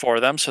text for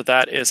them. So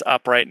that is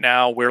up right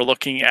now. We're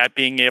looking at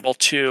being able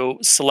to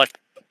select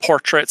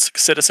portraits,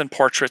 citizen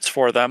portraits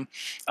for them.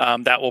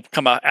 That will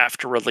come out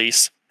after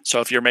release. So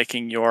if you're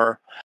making your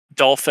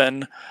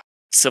dolphin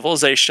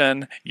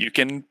civilization, you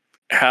can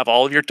have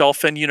all of your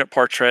dolphin unit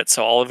portraits.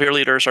 So all of your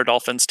leaders are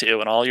dolphins too,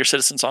 and all your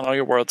citizens on all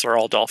your worlds are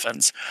all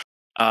dolphins.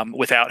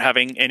 Without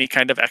having any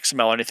kind of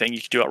XML or anything, you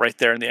can do it right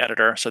there in the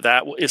editor. So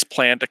that is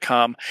planned to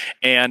come,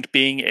 and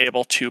being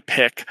able to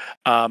pick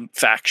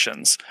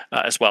factions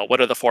as well. What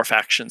are the 4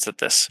 factions that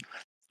this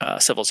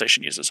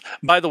civilization uses?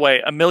 By the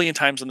way, a million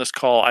times on this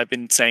call, I've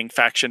been saying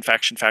faction,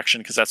 faction,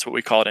 faction, because that's what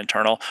we call it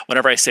internal.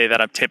 Whenever I say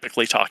that, I'm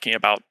typically talking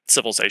about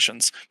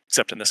civilizations,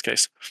 except in this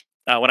case.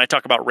 When I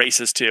talk about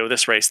races too,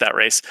 this race, that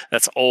race,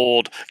 that's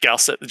old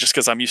GalCiv, just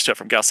because I'm used to it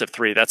from GalCiv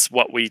 3. That's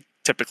what we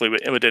typically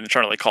would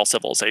internally call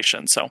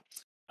civilization. So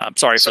I'm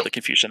sorry for the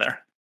confusion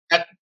there.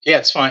 Yeah,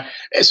 it's fine.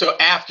 So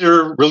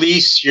after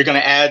release, you're going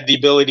to add the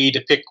ability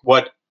to pick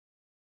what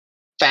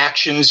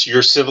factions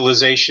your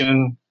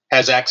civilization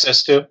has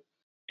access to?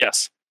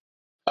 Yes.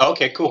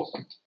 Okay, cool.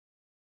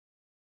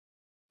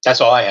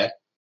 That's all I had.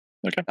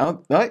 Okay.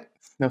 All right.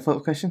 No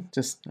follow-up question?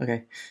 Just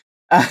okay.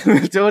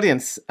 The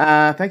audience,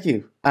 thank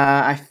you.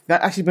 That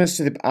actually brings us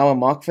to the hour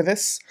mark for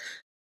this.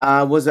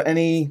 Was there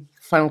any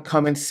final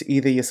comments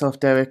either yourself,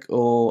 Derek,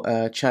 or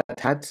Chad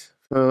had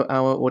for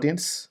our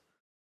audience?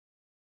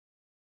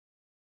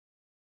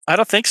 I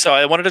don't think so.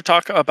 I wanted to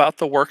talk about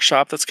the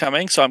workshop that's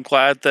coming, so I'm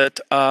glad that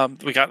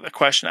we got a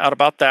question out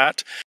about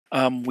that.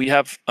 We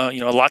have a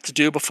lot to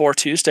do before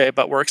Tuesday,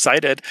 but we're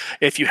excited.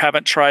 If you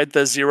haven't tried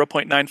the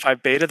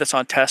 0.95 beta that's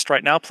on test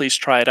right now, please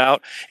try it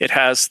out. It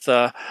has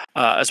the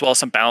as well as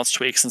some balance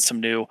tweaks and some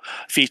new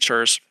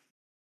features.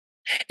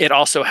 It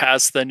also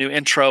has the new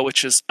intro,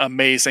 which is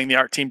amazing. The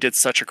art team did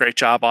such a great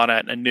job on it,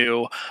 and a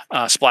new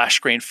splash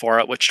screen for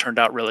it, which turned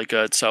out really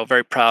good. So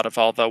very proud of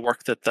all the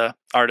work that the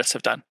artists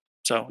have done.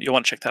 So you'll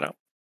want to check that out.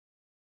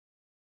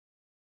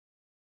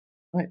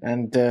 Right,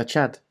 and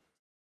Chad.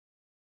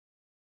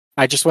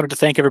 I just wanted to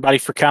thank everybody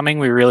for coming.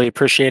 We really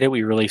appreciate it.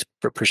 We really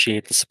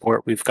appreciate the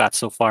support we've got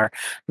so far.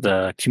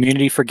 The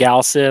community for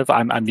GalCiv,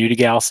 I'm new to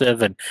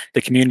GalCiv, and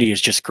the community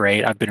is just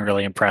great. I've been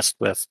really impressed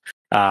with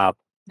how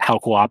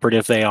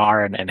cooperative they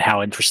are and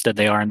how interested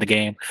they are in the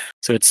game.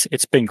 So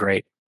it's been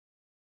great.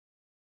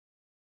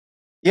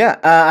 Yeah,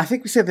 I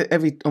think we say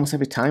that almost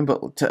every time,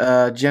 but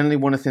generally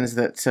one of the things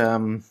that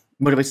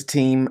motivates the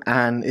team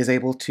and is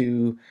able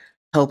to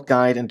help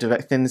guide and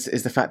direct things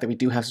is the fact that we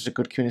do have such a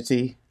good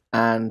community.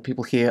 And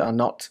people here are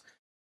not.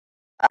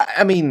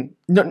 I mean,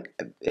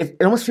 it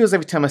almost feels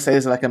every time I say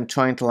this like I'm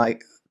trying to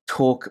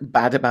talk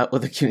bad about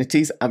other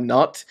communities. I'm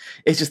not.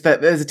 It's just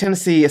that there's a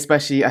tendency,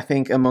 especially I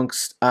think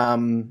amongst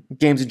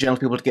games in general,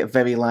 people to get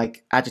very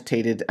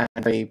agitated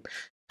and very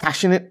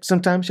passionate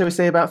sometimes, shall we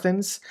say, about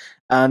things.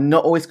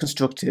 Not always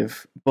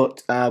constructive,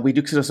 but we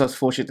do consider ourselves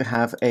fortunate to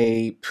have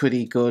a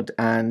pretty good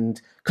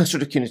and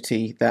constructive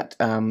community that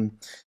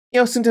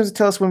sometimes it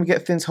tells us when we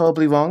get things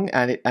horribly wrong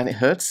and it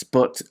hurts,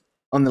 but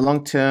on the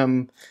long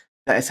term,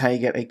 that is how you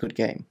get a good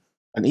game,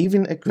 and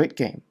even a great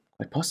game,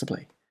 quite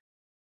possibly.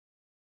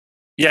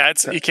 Yeah,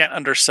 you can't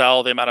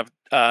undersell the amount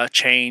of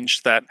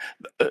change that,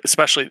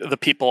 especially the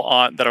people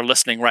that are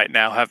listening right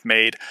now, have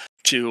made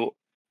to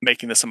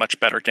making this a much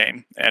better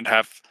game, and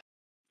have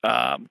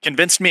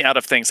convinced me out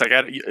of things.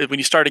 When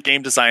you start a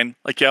game design,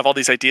 you have all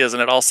these ideas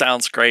and it all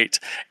sounds great,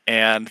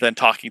 and then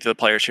talking to the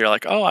players, you're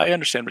like, oh, I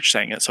understand what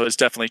you're saying. So it's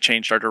definitely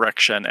changed our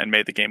direction and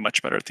made the game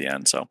much better at the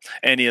end. So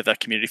any of the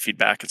community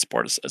feedback and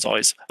support is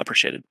always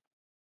appreciated.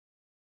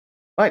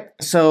 Right.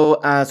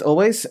 So as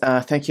always,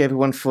 thank you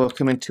everyone for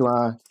coming to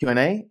our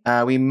Q&A.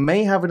 We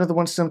may have another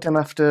one sometime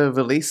after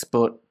release,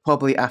 but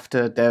probably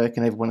after Derek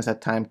and everyone has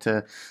had time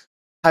to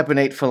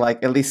hibernate for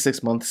at least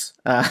 6 months.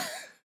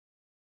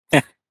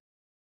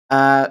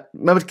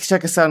 Remember to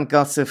check us out on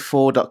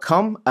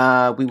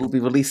GalCiv4.com. We will be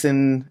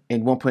releasing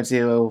in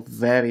 1.0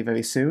 very,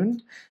 very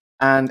soon.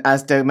 And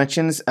as Derek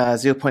mentions,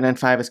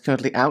 0.95 is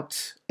currently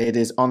out. It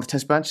is on the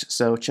test branch,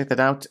 so check that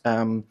out.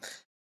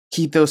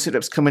 Keep those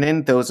sit-ups coming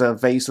in. Those are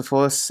very useful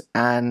for us.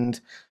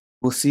 And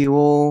we'll see you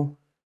all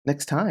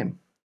next time.